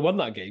won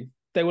that game.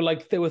 There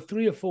were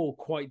 3 or 4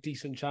 quite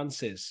decent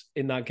chances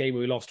in that game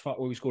where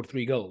we scored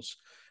 3 goals.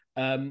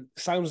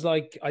 Sounds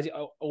like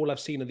all I've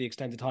seen are the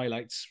extended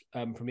highlights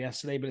from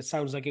yesterday, but it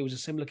sounds like it was a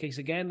similar case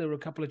again. There were a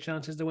couple of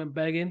chances that went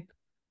begging.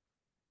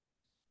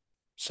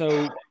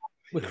 So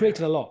we're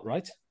creating a lot,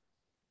 right?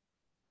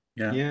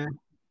 Yeah.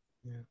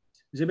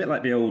 It's a bit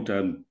like the old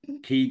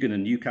Keegan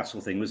and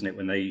Newcastle thing, wasn't it?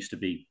 When they used to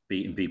be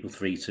beating people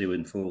 3-2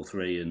 and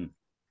 4-3. And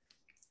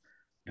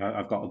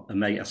I've got a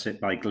mate I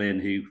sit by, Glyn,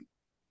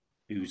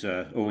 who's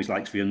always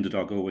likes the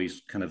underdog,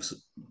 always kind of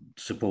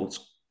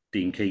supports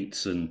Dean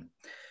Keats, and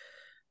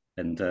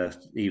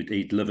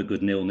he'd love a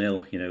good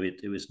 0-0.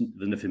 It was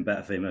nothing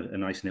better for him, a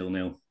nice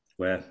 0-0.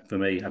 Where for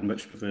me, I'd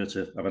much prefer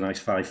to have a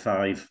nice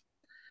 5-5.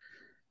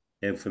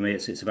 For me,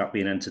 it's about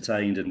being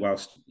entertained, and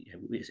whilst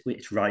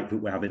it's right that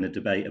we're having a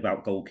debate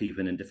about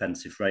goalkeeping and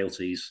defensive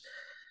frailties,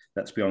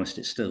 let's be honest,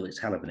 it's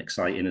hell of an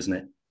exciting, isn't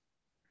it?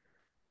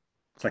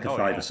 It's like a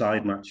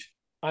five-a-side match.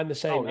 I'm the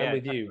same. I'm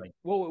with you.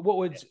 What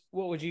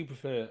would you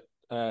prefer,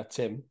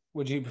 Tim?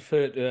 Would you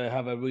prefer to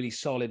have a really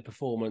solid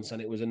performance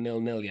and it was a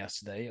 0-0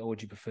 yesterday, or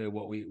would you prefer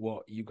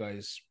what you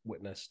guys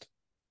witnessed?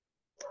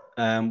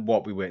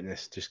 What we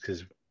witnessed, just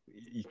because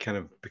you kind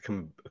of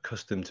become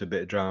accustomed to a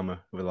bit of drama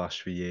over the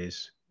last few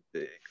years,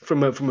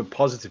 from a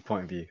positive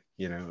point of view,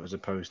 as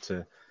opposed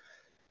to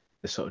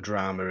the sort of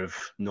drama of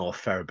North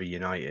Ferriby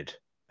United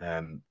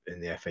in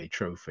the FA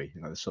Trophy,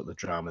 the sort of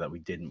drama that we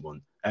didn't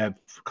want.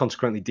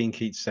 Consequently, Dean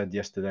Keats said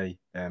yesterday,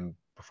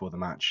 before the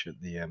match at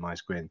the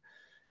Mice Gwyn,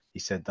 he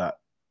said that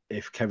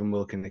if Kevin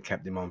Wilkin had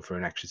kept him on for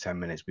an extra 10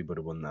 minutes, we would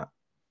have won that.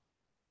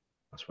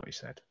 That's what he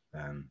said.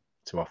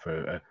 To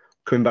offer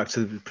coming back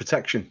to the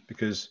protection,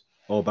 because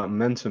all about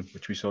momentum,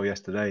 which we saw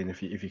yesterday, and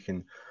if you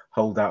can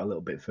hold out a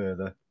little bit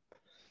further,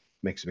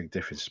 makes a big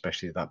difference,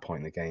 especially at that point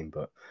in the game.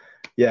 But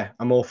yeah,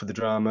 I'm all for the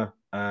drama,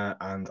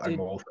 and I'm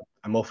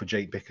all for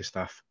Jake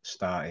Bickerstaff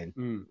starting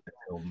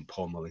until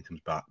Paul Mullin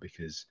comes back,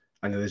 because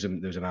I know there's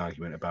an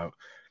argument about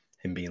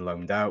him being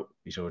loaned out.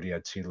 He's already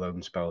had 2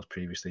 loan spells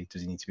previously.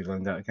 Does he need to be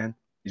loaned out again?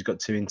 He's got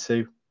 2 in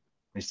 2.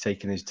 He's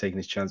taking his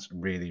chance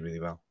really,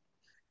 really well.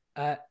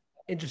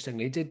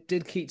 Interestingly, did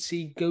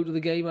Keatsy go to the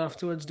game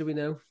afterwards? Do we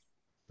know?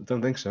 I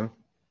don't think so.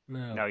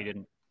 No, he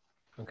didn't.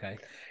 Okay,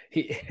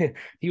 he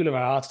would have a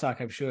heart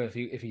attack, I'm sure, if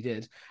he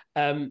did.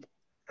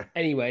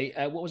 Anyway,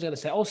 what was I going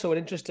to say? Also, an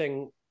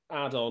interesting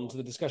add-on to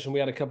the discussion we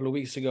had a couple of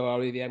weeks ago,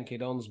 the MK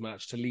Dons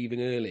match, to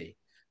leaving early.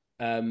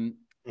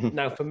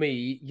 Now, for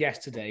me,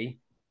 yesterday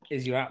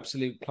is your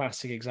absolute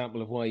classic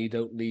example of why you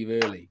don't leave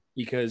early,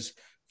 because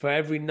for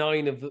every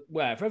 99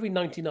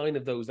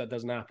 of those that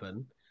doesn't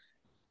happen,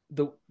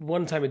 the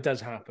one time it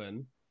does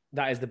happen,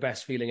 that is the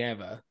best feeling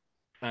ever.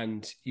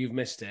 And you've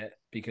missed it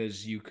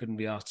because you couldn't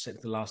be asked to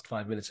sit the last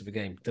 5 minutes of a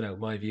game. Don't know,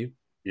 my view.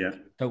 Yeah.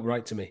 Don't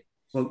write to me.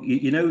 Well,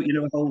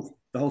 the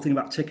whole thing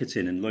about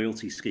ticketing and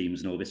loyalty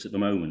schemes and all this at the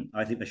moment,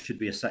 I think there should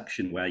be a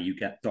section where you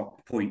get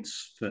docked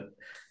points for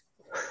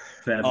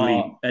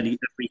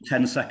every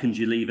 10 seconds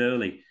you leave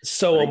early.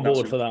 So on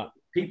board for that.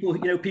 People who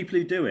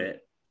do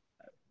it,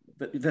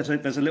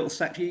 there's a little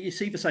section. You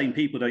see the same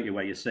people, don't you,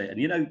 where you sit, and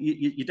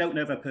you don't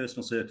know their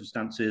personal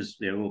circumstances,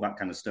 all that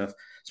kind of stuff.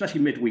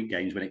 Especially midweek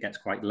games when it gets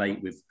quite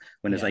late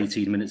when there's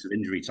 18 minutes of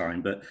injury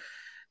time. But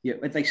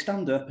they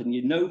stand up, and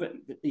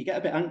that you get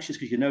a bit anxious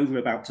because they're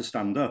about to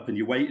stand up, and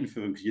you're waiting for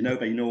them because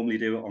they normally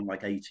do it on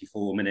like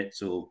 84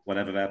 minutes or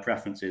whatever their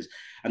preference is.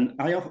 And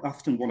I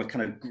often want to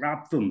kind of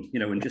grab them,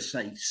 and just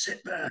say,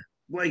 sit there.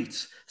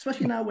 Wait,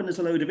 especially now when there's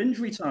a load of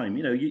injury time,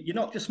 you're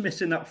not just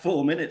missing that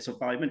 4 minutes or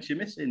 5 minutes, you're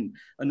missing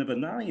another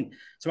 9.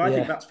 So I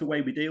think that's the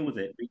way we deal with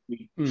it.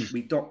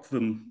 We dock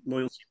them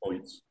loyalty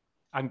points.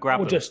 And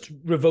grab them. Just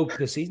revoke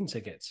the season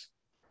tickets.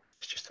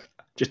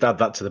 Just add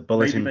that to the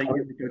bulletin. Maybe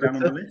they go down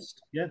on the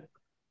list. Yeah.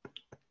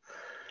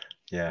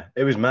 Yeah,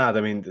 it was mad.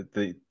 I mean,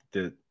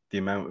 the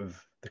amount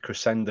of the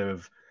crescendo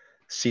of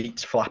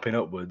seats flapping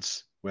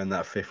upwards when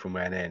that fifth one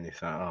went in.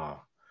 It's like, oh.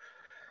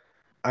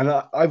 And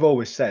I've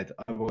always said,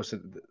 and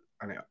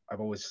I've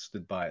always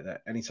stood by it,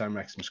 that anytime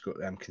Wrexham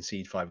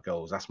concede 5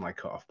 goals, that's my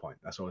cut-off point.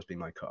 That's always been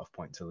my cut-off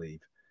point to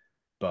leave.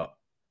 But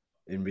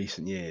in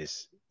recent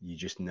years, you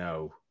just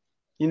know,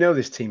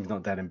 this team's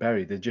not dead and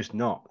buried. They're just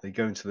not. They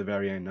go into the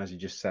very end, as you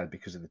just said,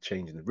 because of the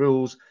change in the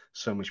rules,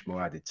 so much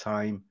more added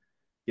time.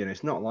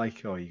 It's not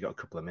like, you got a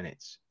couple of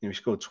minutes. We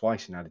scored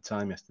twice in added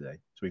time yesterday,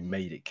 so we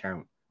made it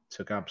count,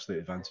 took absolute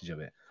advantage of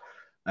it.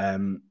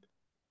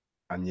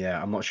 And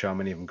yeah, I'm not sure how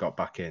many of them got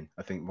back in.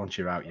 I think once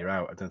you're out, you're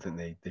out. I don't think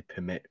they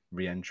permit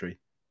re-entry.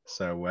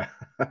 So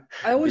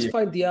I always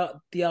find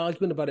the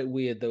argument about it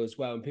weird though as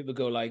well. And people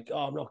go like, "Oh,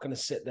 I'm not going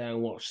to sit there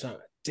and watch that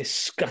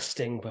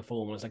disgusting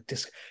performance."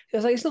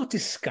 It's not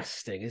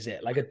disgusting, is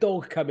it? Like a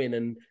dog coming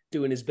and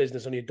doing his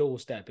business on your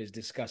doorstep is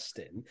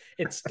disgusting.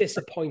 It's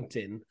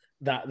disappointing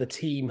that the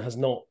team has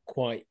not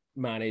quite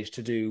managed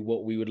to do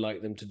what we would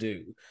like them to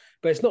do.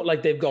 But it's not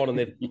like they've gone and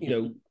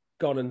they've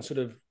gone and sort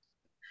of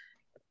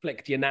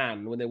flicked your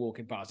nan when they're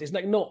walking past. It's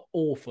like not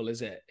awful,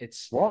 is it?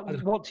 It's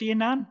what's your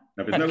nan?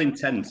 No, there's no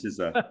intent, is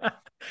there?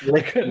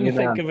 I couldn't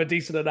think of a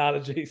decent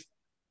analogy.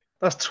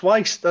 That's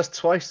twice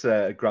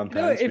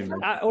grandparents.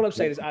 All I'm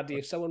saying is, Andy,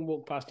 if someone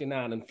walked past your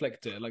nan and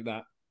flicked her like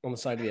that on the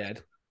side of the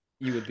head,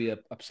 you would be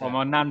upset. Well,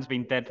 my nan's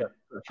been dead for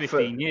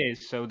 15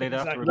 years, so they'd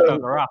have to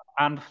recover her up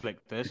and flick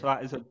her. So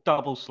that is a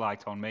double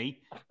slight on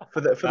me.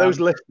 For those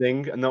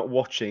listening and not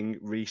watching,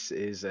 Reese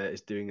is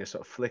doing a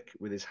sort of flick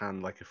with his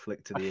hand, like a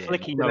flick to the ear.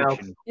 Flicky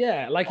motion.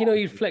 Yeah, like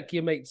you'd flick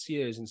your mate's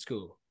ears in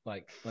school,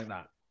 like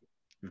that.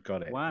 You've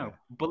got it. Wow, yeah.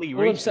 Bully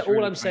Reese.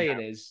 All I'm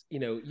saying is,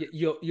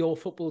 your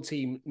football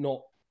team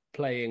not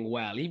playing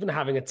well, even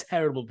having a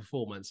terrible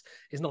performance,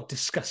 is not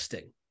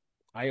disgusting.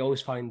 I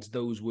always find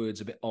those words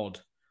a bit odd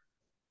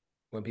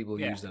when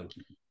people use them.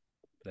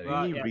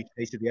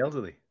 Restated the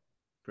elderly.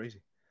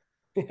 Crazy.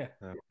 Yeah.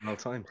 All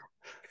times.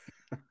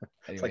 Anyway,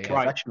 it's like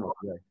confessional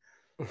today.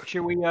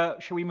 Shall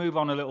we move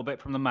on a little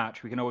bit from the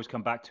match? We can always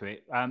come back to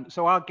it.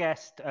 So our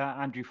guest,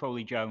 Andrew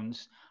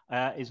Foley-Jones,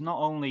 is not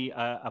only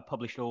a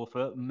published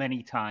author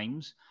many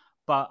times,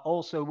 but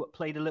also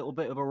played a little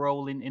bit of a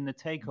role in the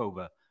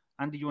takeover.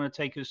 Andy, do you want to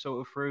take us sort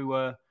of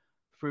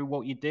through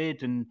what you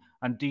did, and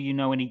do you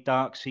know any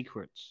dark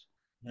secrets?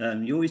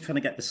 You're always trying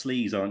to get the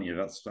sleaze, aren't you?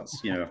 That's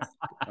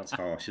that's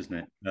harsh, isn't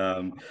it?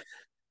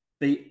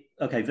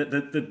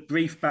 The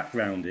brief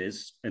background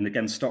is, and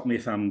again, stop me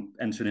if I'm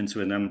entering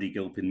into an Andy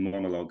Gilpin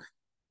monologue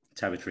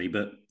territory,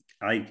 but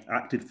I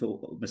acted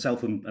for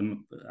myself.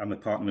 I'm a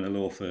partner in a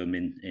law firm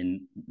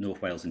in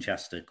North Wales and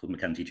Chester called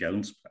Mackenzie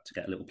Jones. I had to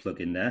get a little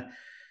plug in there,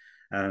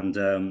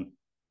 and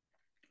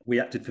we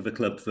acted for the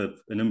club for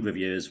a number of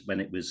years when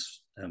it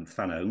was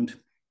fan owned,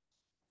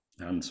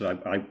 and so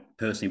I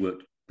personally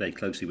worked very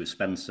closely with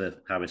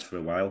Spencer Harris for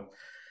a while,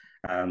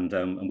 and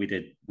we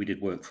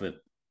did work for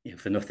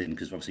nothing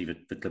because obviously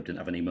the club didn't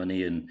have any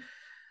money, and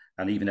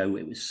even though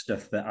it was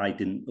stuff that I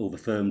didn't or the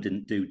firm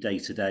didn't do day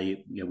to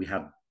day, we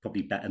had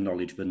probably better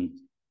knowledge than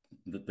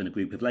a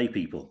group of lay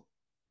people,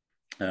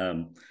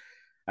 and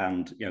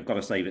I've got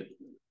to say that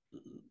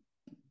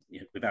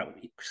without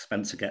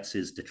Spencer gets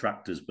his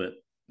detractors, but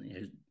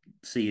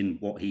seeing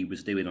what he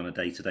was doing on a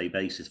day to day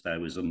basis there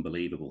was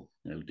unbelievable.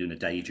 Doing a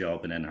day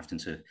job and then having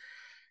to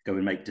go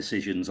and make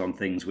decisions on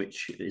things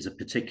which is a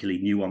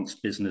particularly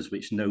nuanced business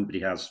which nobody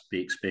has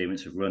the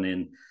experience of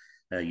running.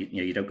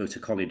 You don't go to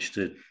college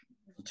to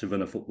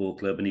run a football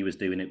club, and he was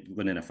doing it,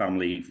 running a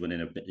family,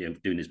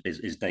 doing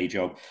his day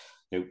job.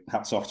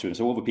 Hats off to him.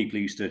 So all the people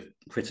who used to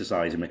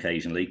criticise him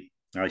occasionally,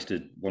 I used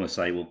to want to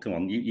say, well, come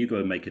on, you go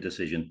and make a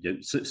decision.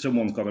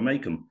 Someone's got to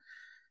make them.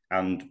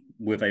 And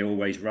were they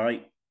always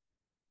right?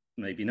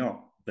 Maybe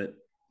not. But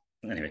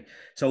anyway,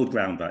 it's old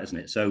ground, that, isn't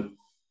it? So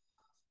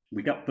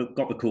we got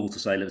the call to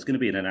say there's going to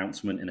be an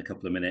announcement in a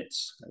couple of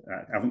minutes.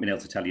 I haven't been able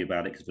to tell you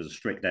about it because there's a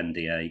strict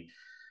NDA,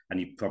 and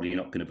you're probably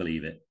not going to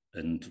believe it.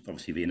 And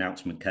obviously the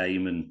announcement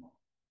came, and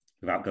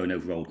without going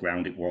over old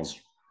ground, it was,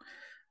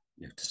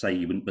 to say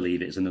you wouldn't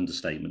believe it is an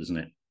understatement, isn't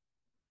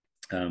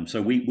it?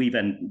 So we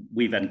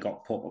then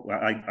got put.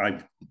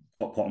 I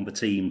got put on the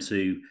team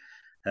to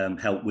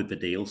help with the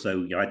deal.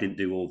 So I didn't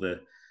do all the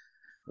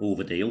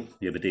deal.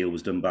 The deal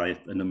was done by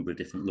a number of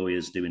different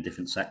lawyers doing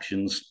different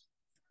sections.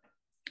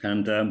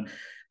 And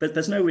but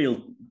there's no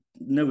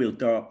real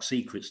dark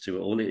secrets to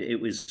it all. It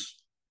was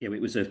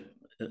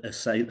a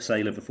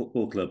sale of a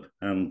football club,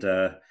 and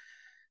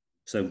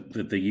so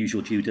the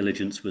usual due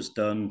diligence was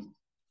done.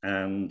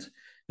 And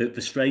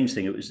the strange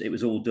thing, it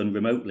was all done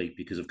remotely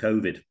because of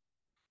COVID.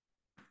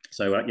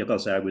 So I've got to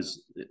say, I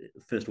was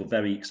first of all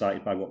very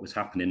excited by what was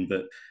happening,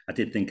 but I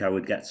did think I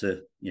would get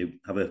to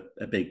have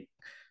a big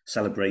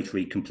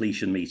celebratory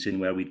completion meeting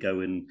where we'd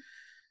go and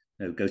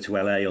go to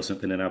LA or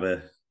something and have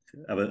a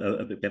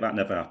bit. That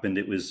never happened.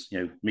 It was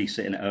me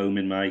sitting at home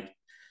in my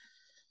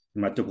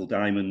double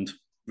diamond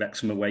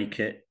Wrexham away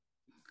kit,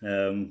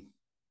 doing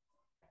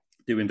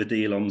the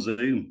deal on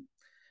Zoom.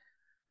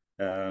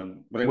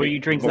 Were you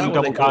drinking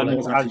double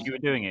diamond as you were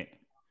doing it?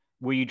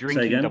 Were you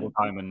drinking double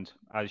diamond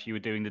as you were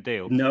doing the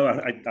deal? No,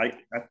 I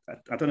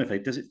don't know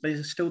if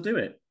they still do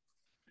it.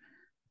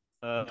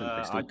 I don't know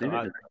if they still do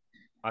it.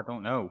 I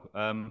don't know.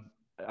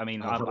 I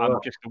mean, I'm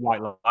just a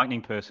white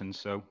lightning person,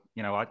 so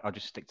I'll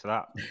just stick to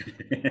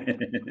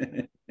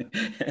that.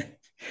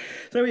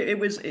 So it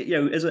was,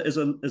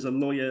 as a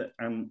lawyer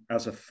and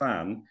as a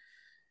fan,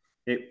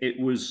 it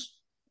was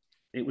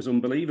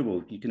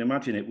unbelievable. You can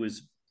imagine it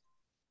was.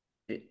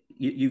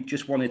 You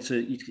just wanted to.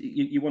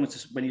 You wanted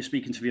to, when you're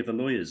speaking to the other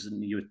lawyers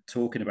and you were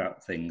talking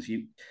about things,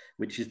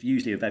 which is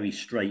usually a very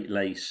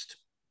straight-laced,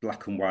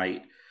 black and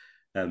white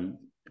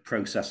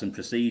process and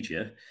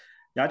procedure.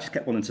 I just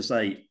kept wanting to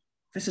say,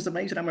 "This is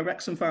amazing. I'm a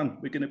Wrexham fan.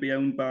 We're going to be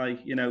owned by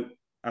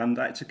and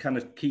I had to kind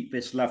of keep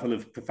this level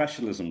of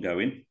professionalism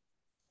going.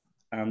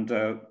 And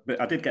but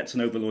I did get to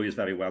know the lawyers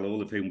very well,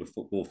 all of whom were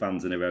football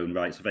fans in their own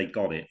right. So they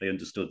got it. They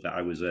understood that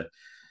I was a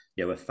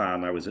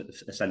fan. I was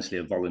essentially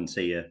a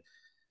volunteer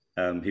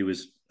who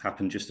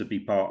happened just to be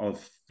part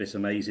of this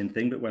amazing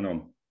thing that went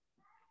on.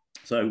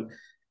 So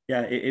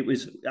yeah, it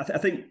was. I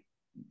think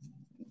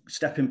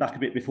stepping back a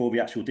bit before the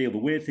actual deal, the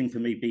weird thing for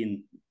me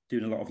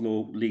doing a lot of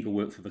legal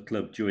work for the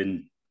club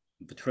during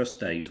the trust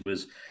days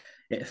was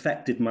it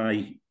affected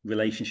my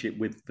relationship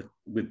with the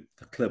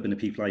club and the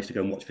people I used to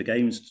go and watch the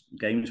games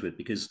with,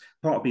 because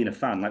part of being a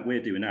fan, like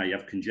we're doing now, you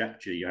have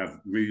conjecture, you have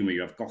rumour, you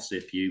have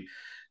gossip, you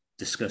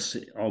discuss,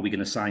 are we going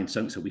to sign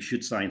so-and-so? We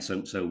should sign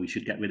so-and-so, we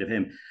should get rid of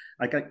him.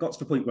 I got to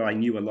the point where I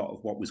knew a lot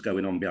of what was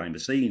going on behind the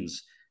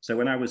scenes. So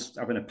when I was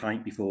having a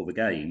pint before the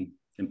game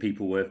and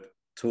people were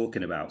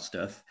talking about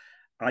stuff,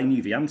 I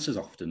knew the answers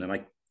often and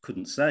I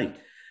couldn't say.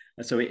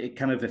 And so it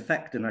kind of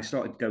affected, and I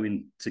started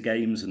going to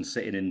games and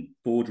sitting in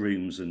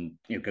boardrooms and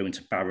going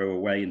to Barrow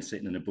away and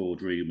sitting in a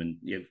boardroom, and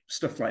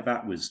stuff like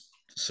that was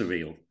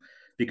surreal,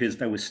 because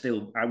there was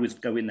still, I was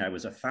going there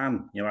as a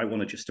fan. I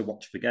wanted just to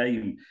watch the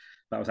game,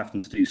 but I was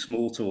having to do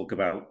small talk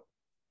about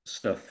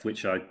stuff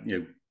which I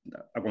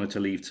wanted to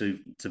leave to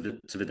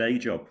the day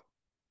job.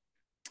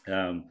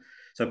 So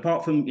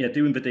apart from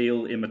doing the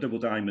deal in my double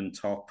diamond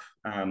top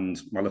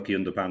and my lucky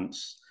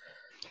underpants,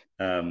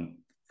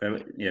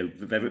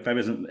 there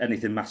isn't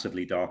anything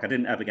massively dark. I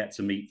didn't ever get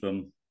to meet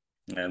them,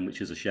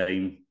 which is a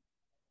shame.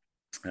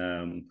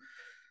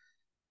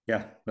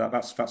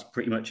 That's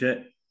pretty much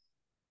it.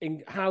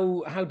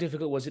 How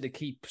difficult was it to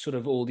keep sort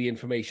of all the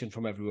information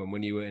from everyone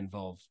when you were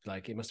involved?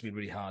 Like, it must have been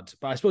really hard.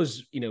 But I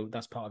suppose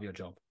that's part of your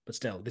job. But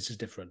still, this is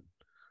different.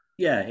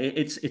 Yeah,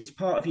 it's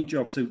part of your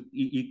job. So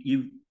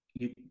you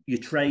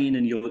train,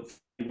 and you're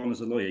one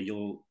as a lawyer.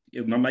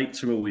 My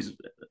mates are always,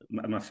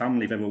 my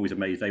family, they're always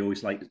amazed. They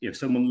always like, if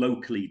someone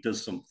locally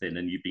does something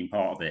and you've been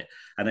part of it,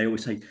 and they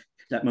always say,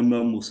 like my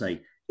mum will say,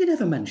 you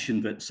never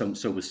mentioned that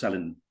so was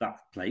selling that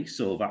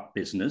place or that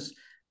business.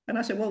 And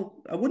I said,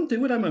 well, I wouldn't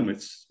do it, Mum.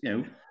 It's,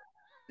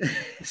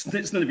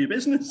 it's none of your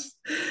business.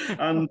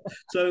 And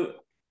so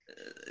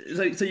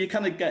you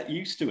kind of get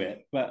used to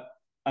it. But,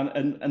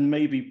 and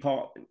maybe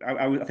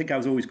I think I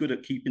was always good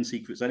at keeping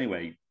secrets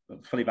anyway.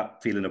 Funny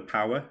about feeling of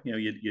power.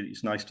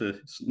 It's nice to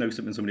know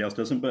something somebody else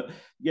doesn't. But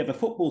yeah, the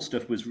football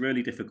stuff was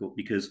really difficult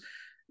because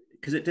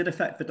it did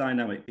affect the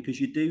dynamic, because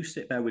you do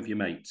sit there with your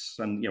mates,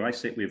 and I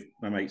sit with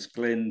my mates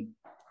Glyn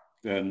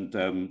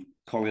and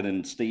Colin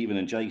and Stephen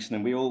and Jason,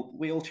 and we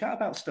all chat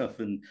about stuff.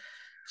 And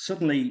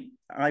suddenly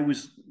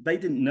they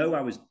didn't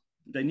know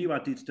they knew I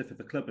did stuff for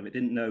the club, but they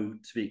didn't know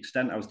to the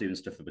extent I was doing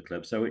stuff for the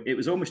club. So it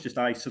was almost just,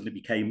 I suddenly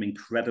became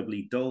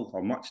incredibly dull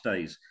on match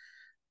days,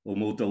 or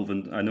more dull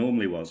than I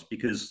normally was,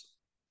 because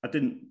I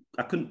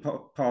couldn't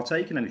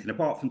partake in anything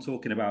apart from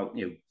talking about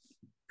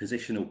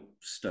positional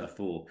stuff,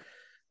 or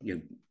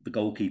the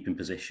goalkeeping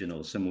position,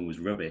 or someone was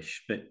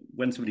rubbish. But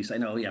when somebody's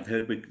saying, "Oh yeah, I've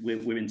heard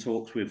we're in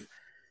talks with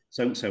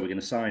so and so, we're going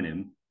to sign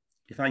him,"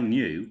 if I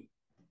knew,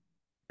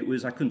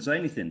 I couldn't say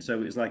anything.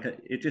 So it was like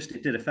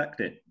it did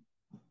affect it.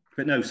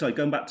 But no, sorry,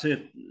 going back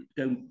to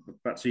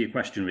your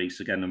question,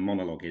 Reese, again, and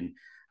monologuing.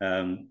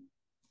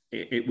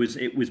 It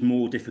was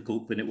more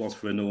difficult than it was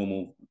for a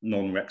normal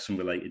non-Wrexham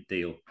related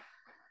deal,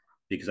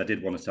 because I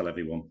did want to tell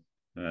everyone,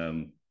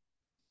 and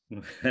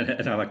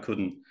I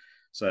couldn't.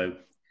 So,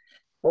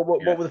 what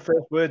were the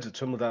first words that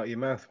tumbled out of your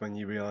mouth when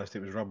you realised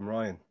it was Rob and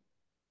Ryan?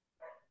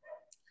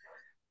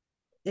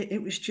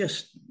 It was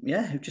just,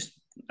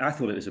 I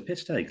thought it was a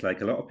piss take,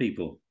 like a lot of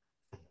people,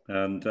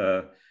 and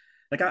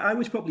like I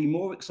was probably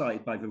more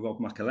excited by the Rob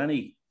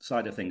McElhenney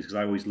side of things because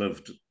I always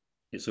loved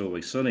It's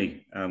Always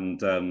Sunny,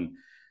 and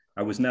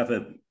I was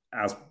never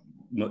as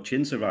much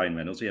into Ryan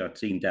Reynolds. Yeah, I'd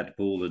seen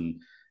Deadpool,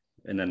 and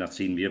then I've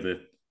seen the other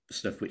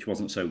stuff which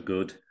wasn't so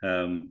good.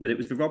 But it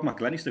was the Rob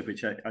McElhenney stuff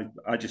which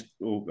I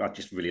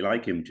just really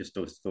like him. Just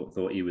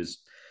thought he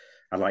was.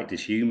 I liked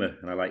his humour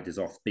and I liked his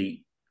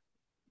offbeat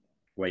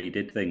way he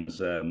did things.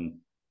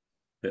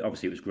 But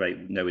obviously, it was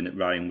great knowing that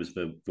Ryan was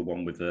the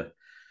one with the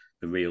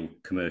real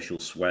commercial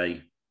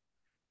sway.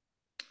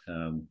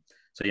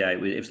 So yeah, it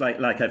was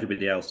like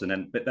everybody else, and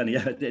then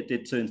yeah, it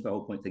did turn to the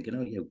whole point, thinking,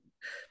 oh yeah,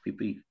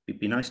 it'd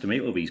be nice to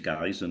meet all these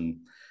guys and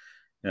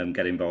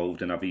get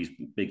involved and have these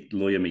big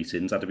lawyer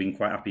meetings. I'd have been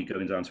quite happy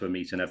going down to a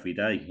meeting every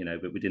day,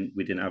 but we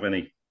didn't have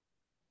any.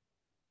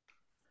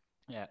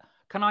 Yeah,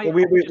 can I?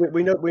 Well,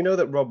 we know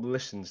that Rob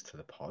listens to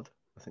the pod.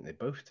 I think they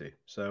both do.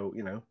 So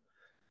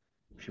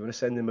if you want to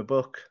send him a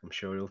book, I'm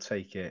sure he'll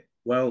take it.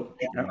 Well,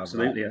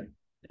 absolutely.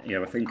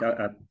 Yeah, I think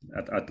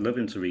I'd love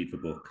him to read the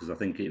book because I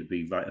think it would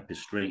be right up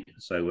his street.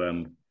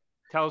 So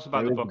tell us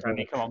about the book,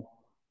 Andy. Come on.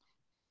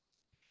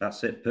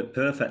 That's it.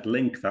 Perfect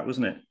link, that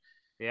wasn't it?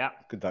 Yeah.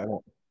 Good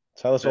dialogue.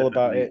 Tell us all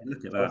about it.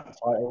 Look at that.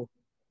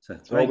 It's a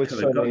great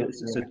cover.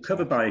 It's a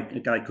cover by a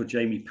guy called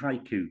Jamie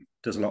Pike who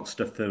does a lot of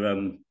stuff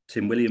for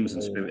Tim Williams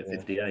and Spirit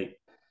 58.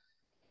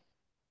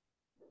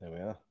 There we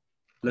are.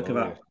 Look at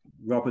that,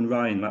 Rob and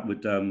Ryan. That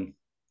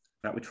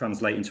would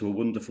translate into a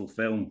wonderful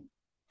film.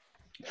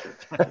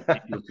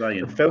 The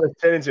film has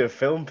turned into a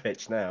film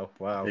pitch now.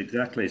 Wow.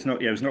 Exactly. It's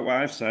not what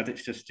I've said.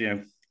 It's just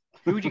Who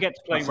would you get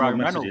to play Ryan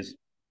Reynolds?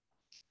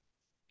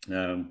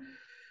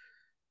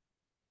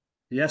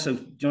 Yeah. So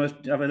do you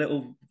want to have a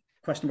little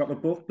question about the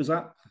book? Was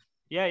that?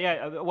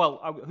 Yeah.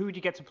 Well, who would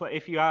you get to play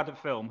if you had a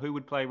film? Who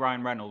would play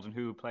Ryan Reynolds and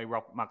who would play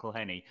Rob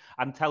McElhenney?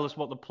 And tell us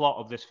what the plot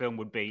of this film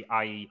would be.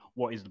 I.e.,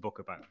 what is the book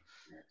about?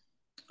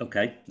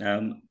 Okay.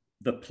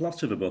 The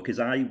plot of the book is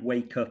I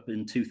wake up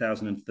in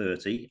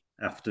 2030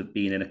 after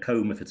being in a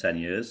coma for 10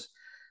 years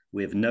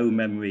with no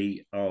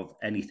memory of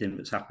anything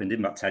that's happened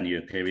in that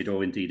 10-year period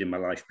or indeed in my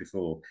life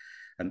before.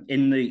 And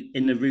in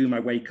the room I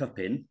wake up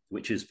in,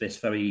 which is this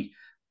very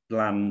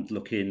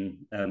bland-looking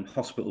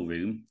hospital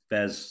room,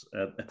 there's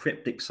a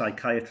cryptic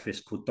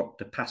psychiatrist called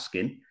Dr.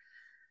 Paskin,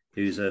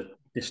 who's a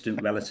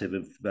distant relative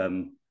of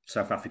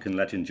South African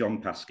legend John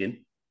Paskin.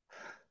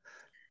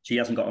 She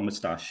hasn't got a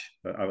moustache.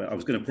 I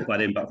was going to put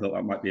that in, but I thought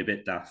that might be a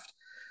bit daft.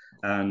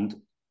 And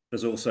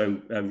there's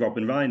also Rob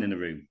and Ryan in the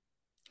room.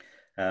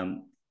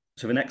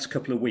 So the next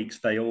couple of weeks,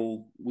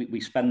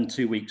 we spend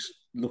 2 weeks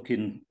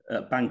looking at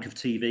a bank of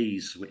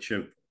TVs which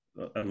are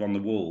on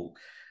the wall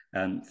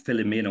and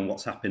filling me in on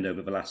what's happened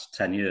over the last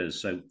 10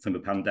 years. So from the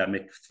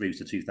pandemic through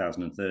to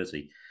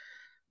 2030.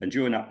 And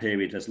during that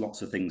period, there's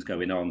lots of things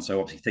going on. So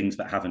obviously things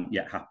that haven't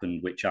yet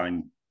happened, which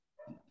I'm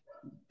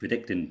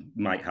predicting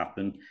might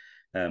happen.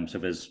 So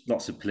there's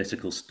lots of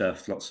political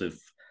stuff, lots of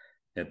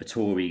the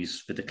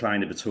Tories, the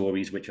decline of the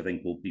Tories, which I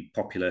think will be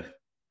popular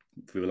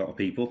for a lot of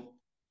people.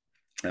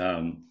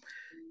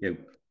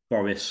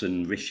 Boris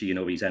and Rishi and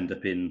all these end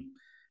up in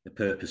a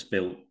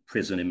purpose-built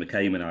prison in the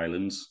Cayman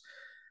Islands.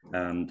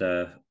 And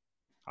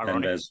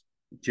there's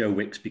Joe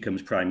Wicks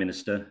becomes Prime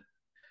Minister.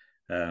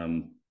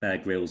 Bear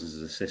Grylls is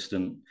his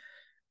assistant.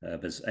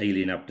 There's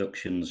alien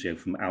abductions,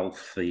 from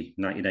Alf, the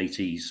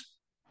 1980s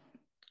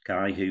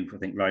guy who I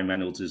think Ryan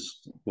Reynolds has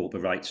bought the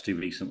rights to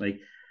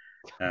recently.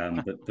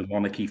 The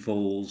monarchy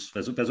falls.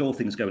 There's all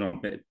things going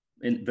on, but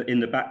in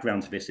the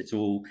background to this, it's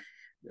all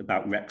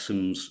about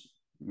Wrexham's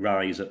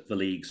rise up the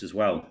leagues as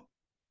well.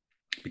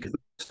 Because it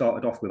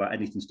started off without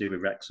anything to do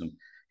with Wrexham.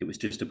 It was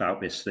just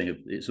about this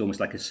thing. It's almost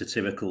like a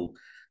satirical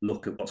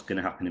look at what's going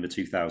to happen in the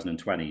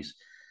 2020s.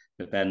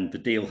 But then the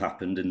deal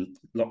happened and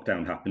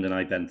lockdown happened, and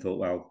I then thought,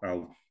 well,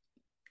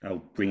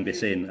 I'll bring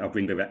this in. I'll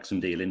bring the Wrexham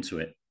deal into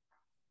it.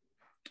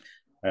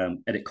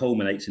 And it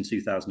culminates in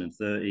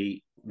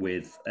 2030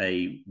 with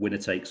a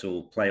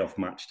winner-takes-all playoff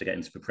match to get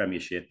into the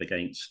Premiership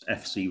against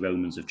FC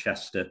Romans of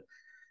Chester,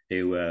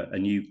 who are a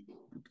new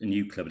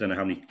club. I don't know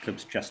how many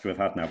clubs Chester have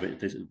had now, but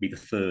it would be the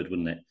third,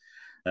 wouldn't it?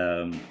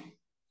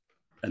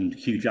 And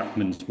Hugh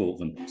Jackman's bought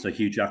them. So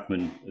Hugh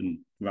Jackman and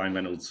Ryan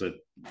Reynolds are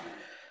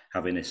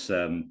having this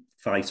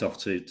fight off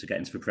to get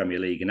into the Premier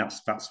League, and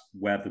that's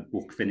where the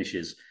book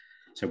finishes.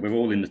 So we're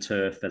all in the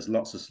turf. There's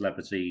lots of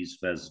celebrities.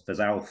 There's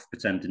Alf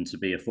pretending to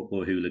be a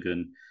football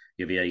hooligan.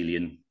 You're the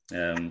alien.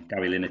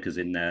 Gary Lineker's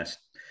in there.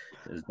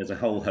 There's a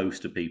whole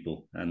host of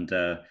people, and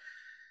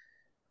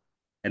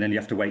then you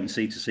have to wait and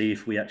see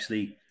if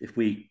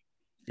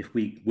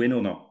we win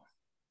or not.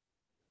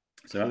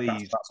 So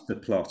that's the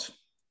plot.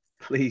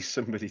 Please,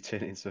 somebody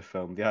turn it into a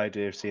film. The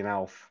idea of seeing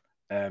Alf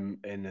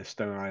in a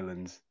Stone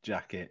Island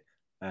jacket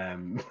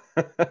with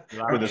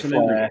a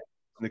flare in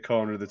the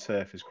corner of the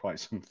turf is quite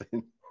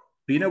something.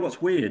 But you know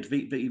what's weird?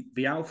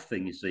 The Alf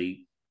thing, you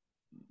see,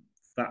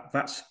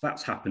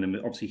 that's happened, and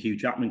obviously Hugh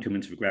Jackman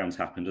coming to the ground's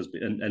happened,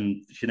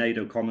 and Sinead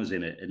O'Connor's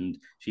in it, and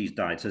she's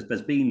died. So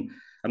there's been,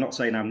 I'm not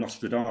saying I'm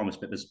Nostradamus,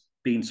 but there's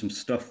been some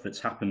stuff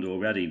that's happened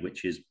already,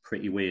 which is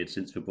pretty weird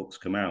since the book's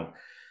come out.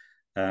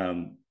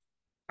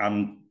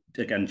 And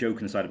again,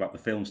 joking aside about the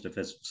film stuff,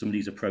 there's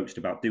somebody's approached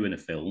about doing a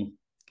film.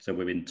 So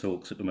we're in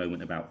talks at the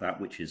moment about that,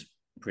 which is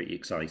pretty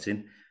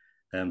exciting.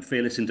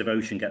 Fearless in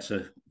Devotion gets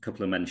a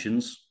couple of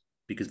mentions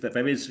because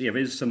there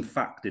is some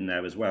fact in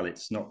there as well.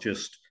 It's not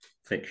just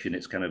fiction.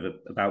 It's kind of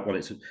about what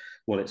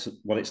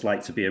it's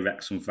like to be a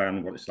Wrexham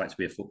fan, what it's like to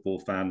be a football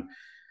fan,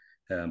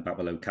 about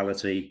the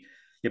locality.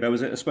 Yeah, there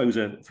was, I suppose,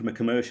 from a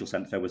commercial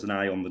sense, there was an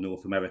eye on the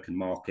North American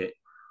market,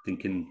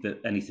 thinking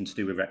that anything to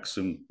do with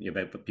Wrexham,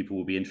 people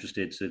will be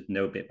interested to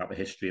know a bit about the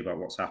history, about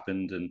what's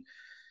happened,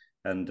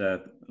 and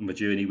the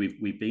journey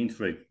we've been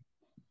through.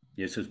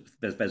 So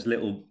there's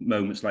little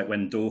moments like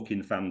when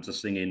Dorking fans are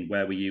singing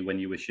 "Where were you when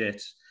you were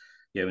shit,"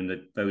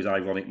 and those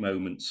ironic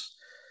moments.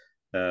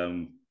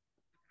 And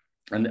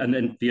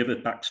then the other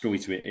backstory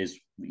to it is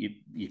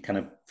you kind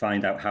of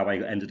find out how I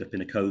ended up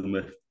in a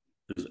coma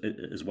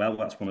as well.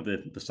 That's one of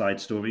the side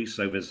stories.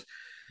 So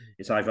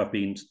it's either I've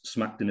been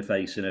smacked in the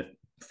face in a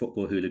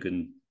football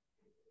hooligan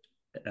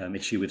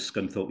issue with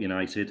Scunthorpe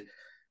United,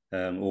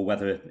 or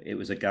whether it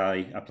was a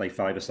guy I play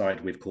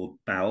five-a-side with called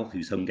Bal,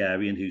 who's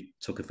Hungarian, who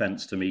took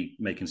offence to me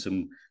making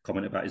some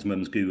comment about his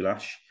mum's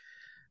goulash,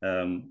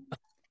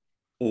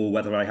 or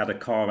whether I had a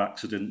car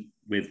accident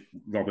with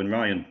Robin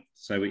Ryan.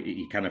 So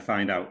you kind of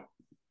find out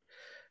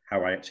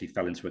how I actually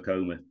fell into a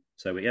coma.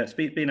 So yeah, it's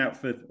been out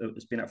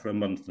for a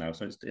month now,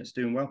 so it's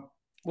doing well.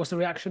 What's the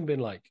reaction been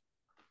like?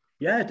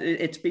 Yeah,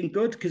 it's been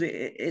good because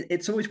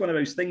it's always one of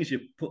those things, you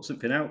put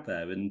something out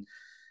there and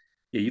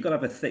you've got to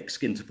have a thick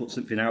skin to put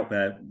something out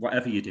there,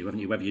 whatever you do,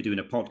 haven't you? Whether you're doing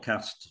a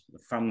podcast,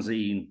 a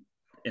fanzine,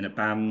 in a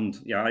band.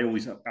 Yeah, I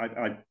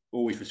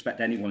always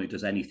respect anyone who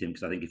does anything,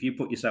 because I think if you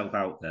put yourself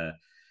out there,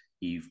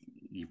 you've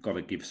got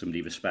to give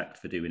somebody respect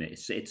for doing it.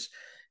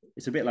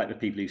 It's a bit like the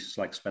people who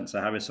like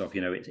Spencer Harris off.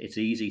 It's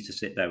easy to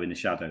sit there in the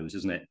shadows,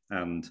 isn't it,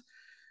 and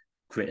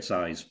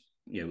criticize.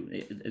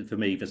 For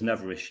me, there's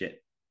never a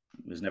shit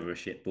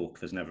book.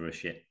 There's never a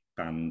shit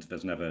band.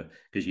 There's never,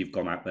 because you've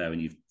gone out there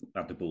and you've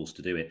had the balls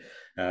to do it.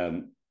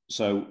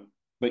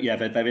 But yeah,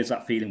 there is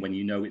that feeling when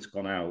it's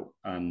gone out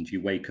and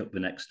you wake up the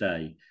next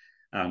day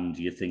and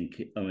you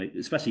think,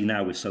 especially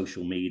now with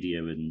social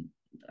media and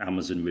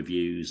Amazon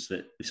reviews,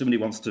 that if somebody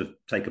wants to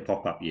take a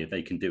pop at you,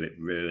 they can do it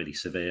really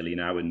severely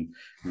now and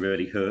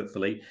really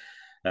hurtfully.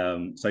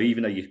 So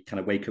even though you kind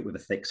of wake up with a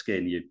thick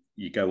skin,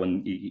 you go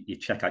and you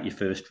check out your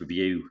first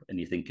review and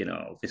you're thinking,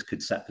 oh, this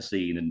could set the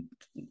scene. And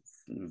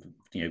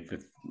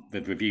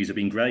the reviews have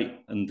been great,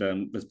 and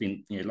there's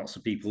been lots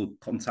of people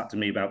contacting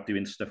me about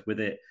doing stuff with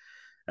it.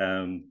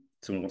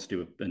 Someone wants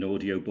to do an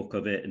audio book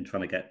of it and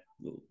trying to get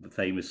the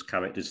famous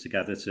characters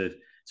together to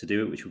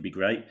do it, which would be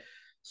great.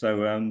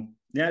 So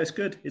yeah, it's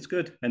good,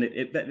 and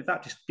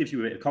that just gives you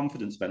a bit of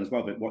confidence, Ben, as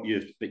well. But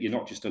you're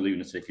not just a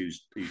lunatic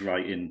who's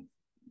writing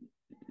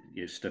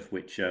stuff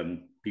which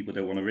people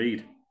don't want to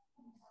read.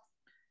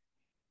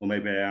 Or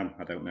maybe I am.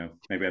 I don't know.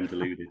 Maybe I'm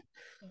deluded.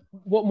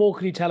 What more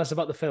can you tell us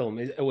about the film?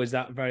 Or is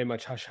that very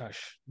much hush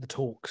hush, the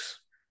talks?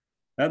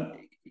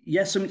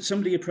 Yes,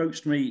 somebody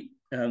approached me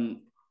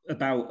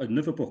about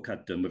another book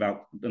I'd done.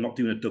 I'm not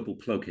doing a double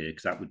plug here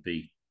because that'd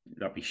be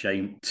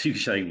too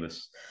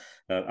shameless.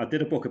 I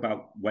did a book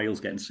about Wales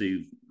getting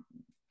to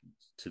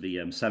the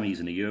semis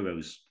in the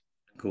Euros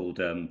called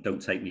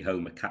 "Don't Take Me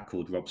Home," a cat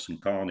called Robson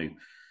Carnu,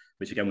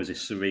 which again was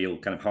this surreal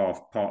kind of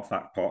half part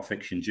fact, part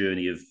fiction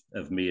journey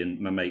of me and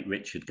my mate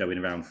Richard going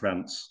around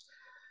France,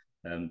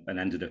 and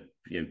ended up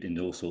in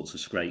all sorts of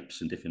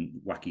scrapes and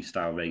different wacky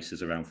style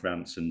races around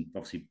France, and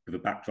obviously with a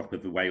backdrop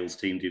of the Wales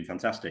team doing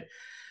fantastic.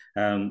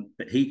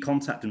 But he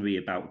contacted me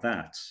about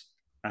that,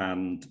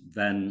 and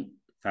then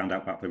found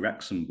out about the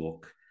Wrexham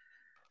book.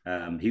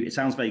 It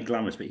sounds very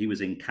glamorous, but he was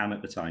in Cannes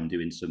at the time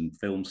doing some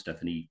film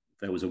stuff, and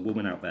there was a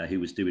woman out there who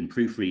was doing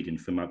proofreading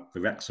for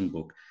the Wrexham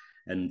book,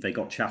 and they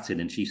got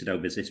chatting, and she said, "Oh,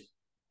 there's this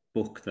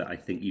book that I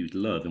think you'd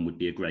love and would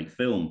be a great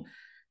film."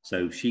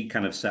 So she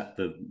kind of set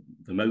the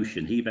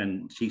motion.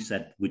 She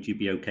said, "Would you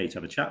be okay to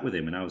have a chat with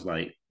him?" And I was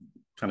like,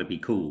 trying to be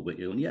cool, but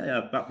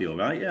yeah, that'd be all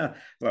right. Yeah,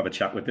 we'll have a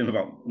chat with him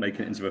about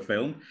making it into a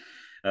film.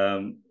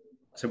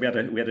 So we had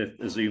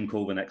a Zoom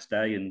call the next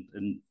day,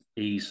 and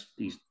he's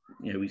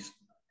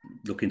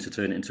looking to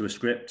turn it into a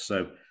script.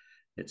 So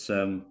it's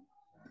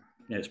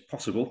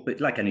possible, but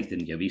like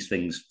anything, these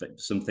things,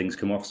 some things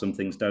come off, some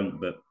things don't.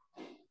 But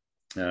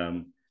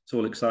it's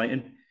all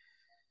exciting.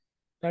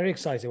 Very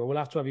exciting. Well, we'll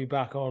have to have you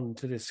back on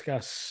to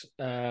discuss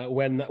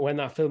when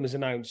that film is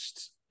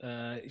announced.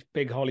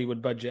 Big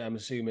Hollywood budget, I'm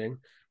assuming.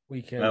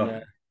 We can.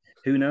 Well,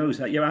 who knows?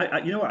 You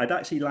know what? I'd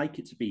actually like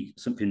it to be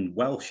something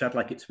Welsh. I'd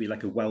like it to be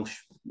like a Welsh,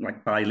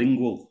 like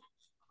bilingual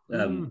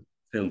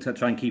film to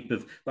try and keep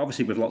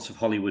obviously with lots of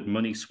Hollywood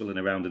money swirling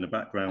around in the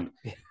background.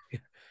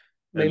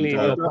 Mainly in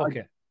your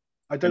pocket.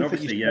 I don't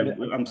think you said,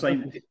 I'm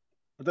saying.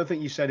 I don't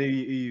think you said who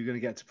you're going to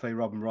get to play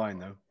Robin Ryan,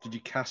 though. Did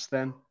you cast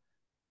them?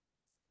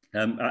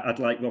 I'd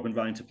like Rob and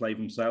Ryan to play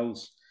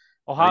themselves.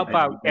 Or how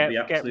about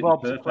get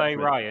Rob to play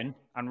Ryan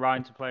and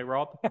Ryan to play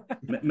Rob?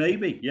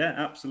 Maybe, yeah,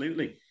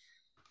 absolutely.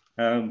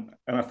 And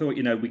I thought,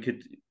 we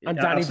could. And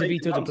Danny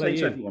DeVito to play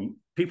you. Everyone,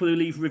 people who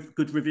leave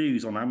good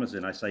reviews on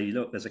Amazon, I say,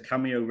 look, there's a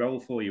cameo role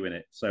for you in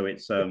it. So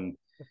it's,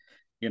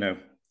 you know,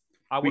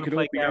 I want to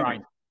play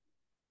Geraint.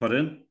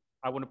 Pardon?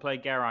 I want to play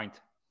Geraint.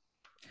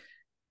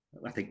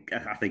 I think.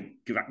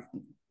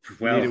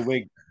 Well, need a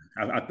wig.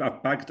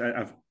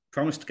 I've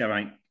promised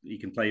Geraint he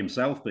can play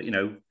himself, but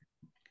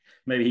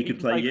maybe he could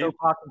play you. Phil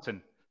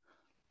Parkinson.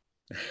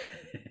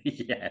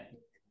 Yeah.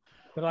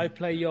 Could I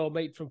play your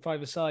mate from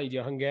five-a-side,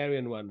 your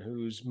Hungarian one,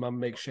 whose mum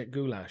makes shit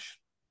goulash?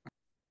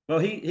 Well,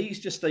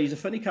 he's a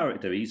funny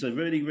character. He's a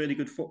really, really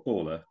good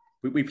footballer.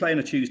 We play on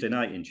a Tuesday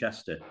night in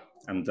Chester,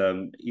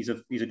 and he's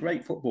a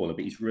great footballer,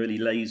 but he's really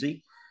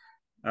lazy.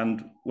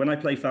 And when I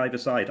play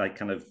five-a-side,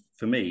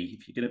 for me,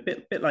 if you're going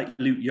to bit like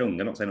Luke Young,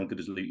 I'm not saying I'm good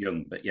as Luke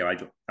Young, but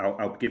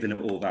I'll give in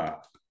all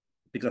that,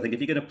 because I think if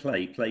you're going to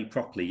play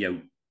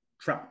properly,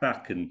 track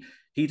back, and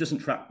he doesn't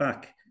track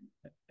back,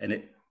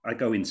 and I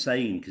go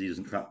insane because he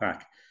doesn't track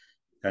back,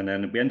 and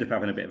then we end up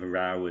having a bit of a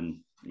row,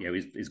 and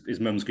his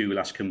mum's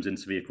goulash comes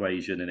into the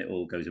equation, and it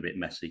all goes a bit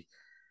messy.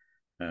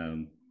 But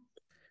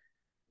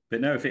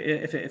no, if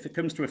it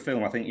comes to a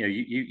film, I think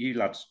you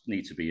lads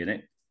need to be in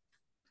it.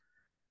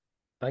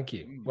 Thank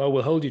you. Well,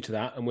 we'll hold you to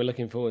that, and we're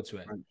looking forward to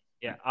it.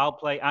 Yeah, I'll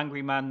play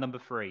Angry Man number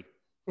 3.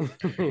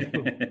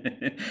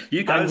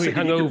 You guys Angry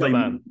hangover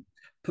man.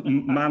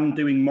 Man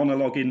doing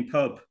monologue in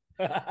pub.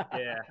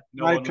 Yeah.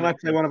 Can I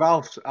play one of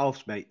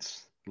Alf's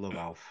mates? Love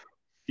Alf.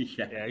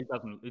 Yeah,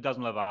 he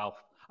doesn't love Alf.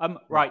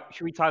 Right,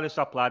 should we tie this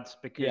up, lads?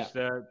 Because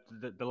the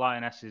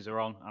Lionesses are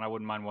on, and I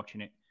wouldn't mind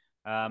watching it.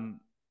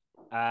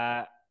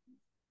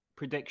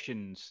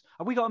 Predictions.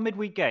 Have we got a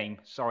midweek game?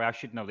 Sorry, I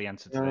should know the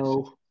answer to this.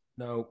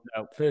 No.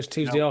 First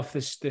Tuesday off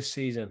this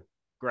season.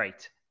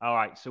 Great. All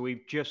right, so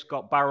we've just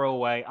got Barrow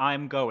away.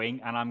 I'm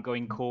going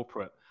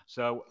corporate.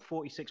 So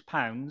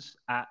 £46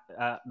 at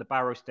the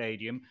Barrow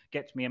Stadium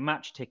gets me a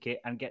match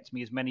ticket and gets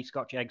me as many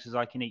Scotch eggs as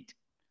I can eat.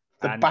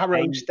 The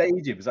Barrow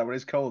Stadium, is that what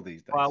it's called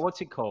these days? Well, what's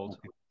it called?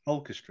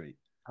 Holker Street.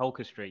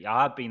 Holker Street.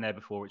 I have been there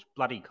before. It's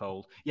bloody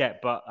cold. Yeah,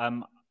 but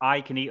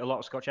I can eat a lot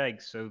of Scotch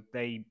eggs. So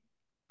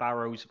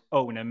Barrow's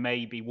owner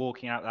may be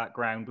walking out that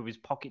ground with his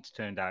pockets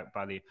turned out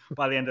by the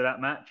end of that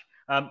match.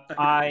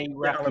 I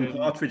reckon Alan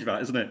Partridge,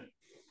 that isn't it?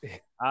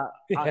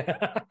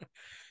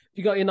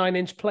 You got your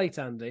 9-inch plate,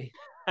 Andy?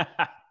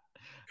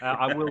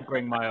 I will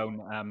bring my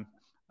own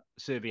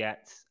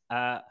serviettes.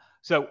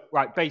 So,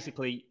 right,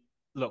 basically,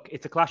 look,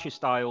 it's a clash of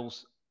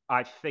styles.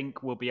 I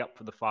think we'll be up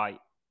for the fight.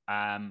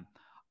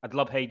 I'd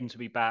love Hayden to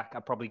be back. I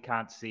probably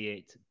can't see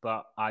it,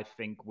 but I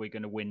think we're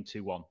going to win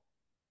 2-1.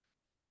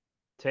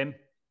 Tim?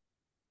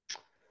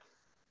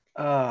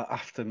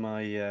 After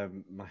my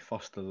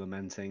Foster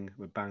lamenting,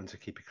 we're bound to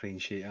keep a clean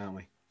sheet, aren't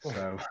we?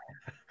 So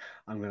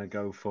I'm going to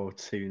go for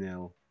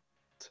 2-0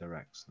 to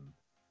Wrexham.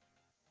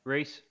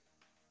 Reese?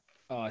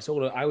 I was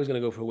going to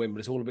go for a win, but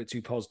it's all a bit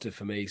too positive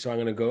for me. So I'm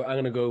going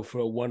to go for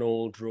a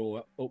 1-1 draw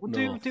up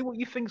north. Do what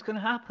you think's going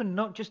to happen.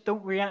 Not just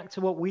don't react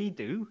to what we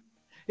do.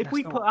 If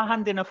we put our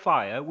hand in a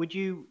fire, would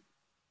you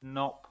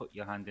not put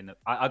your hand in it?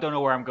 I don't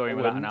know where I'm going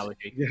with that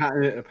analogy. Your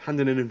hand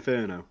in an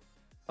inferno.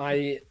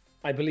 I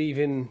believe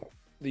in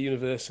the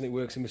universe and it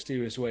works in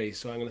mysterious ways.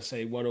 So I'm going to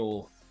say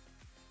 1-1.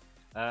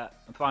 And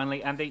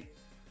finally, Andy?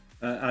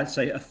 I'd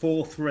say a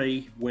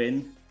 4-3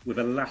 win with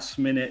a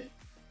last-minute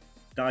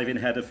diving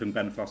header from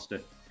Ben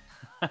Foster.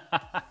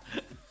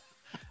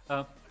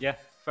 Yeah,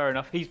 fair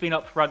enough. He's been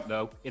up front,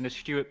 though, in a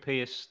Stuart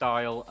Pearce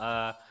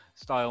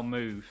style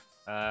move,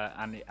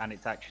 and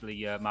it's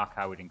actually Mark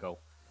Howard in goal.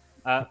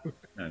 No.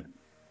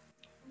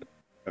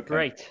 Okay.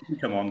 Great.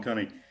 Come on,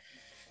 Connie.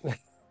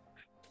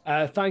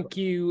 Thank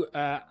you,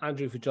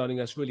 Andrew, for joining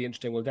us. Really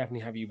interesting. We'll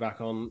definitely have you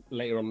back on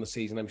later on in the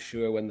season, I'm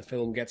sure, when the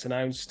film gets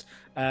announced.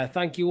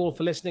 Thank you all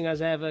for listening,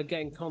 as ever.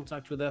 Get in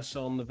contact with us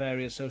on the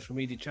various social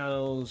media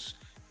channels,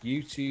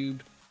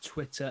 YouTube,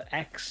 Twitter,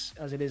 X,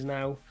 as it is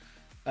now,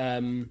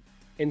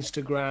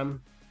 Instagram,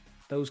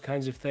 those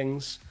kinds of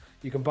things.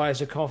 You can buy us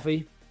a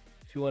coffee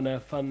if you want to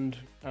fund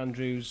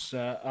Andrew's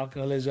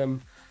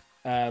alcoholism.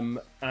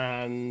 But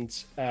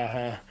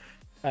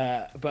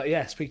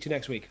yeah, speak to you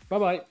next week.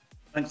 Bye-bye.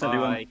 Thanks,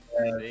 everyone.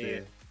 See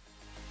you.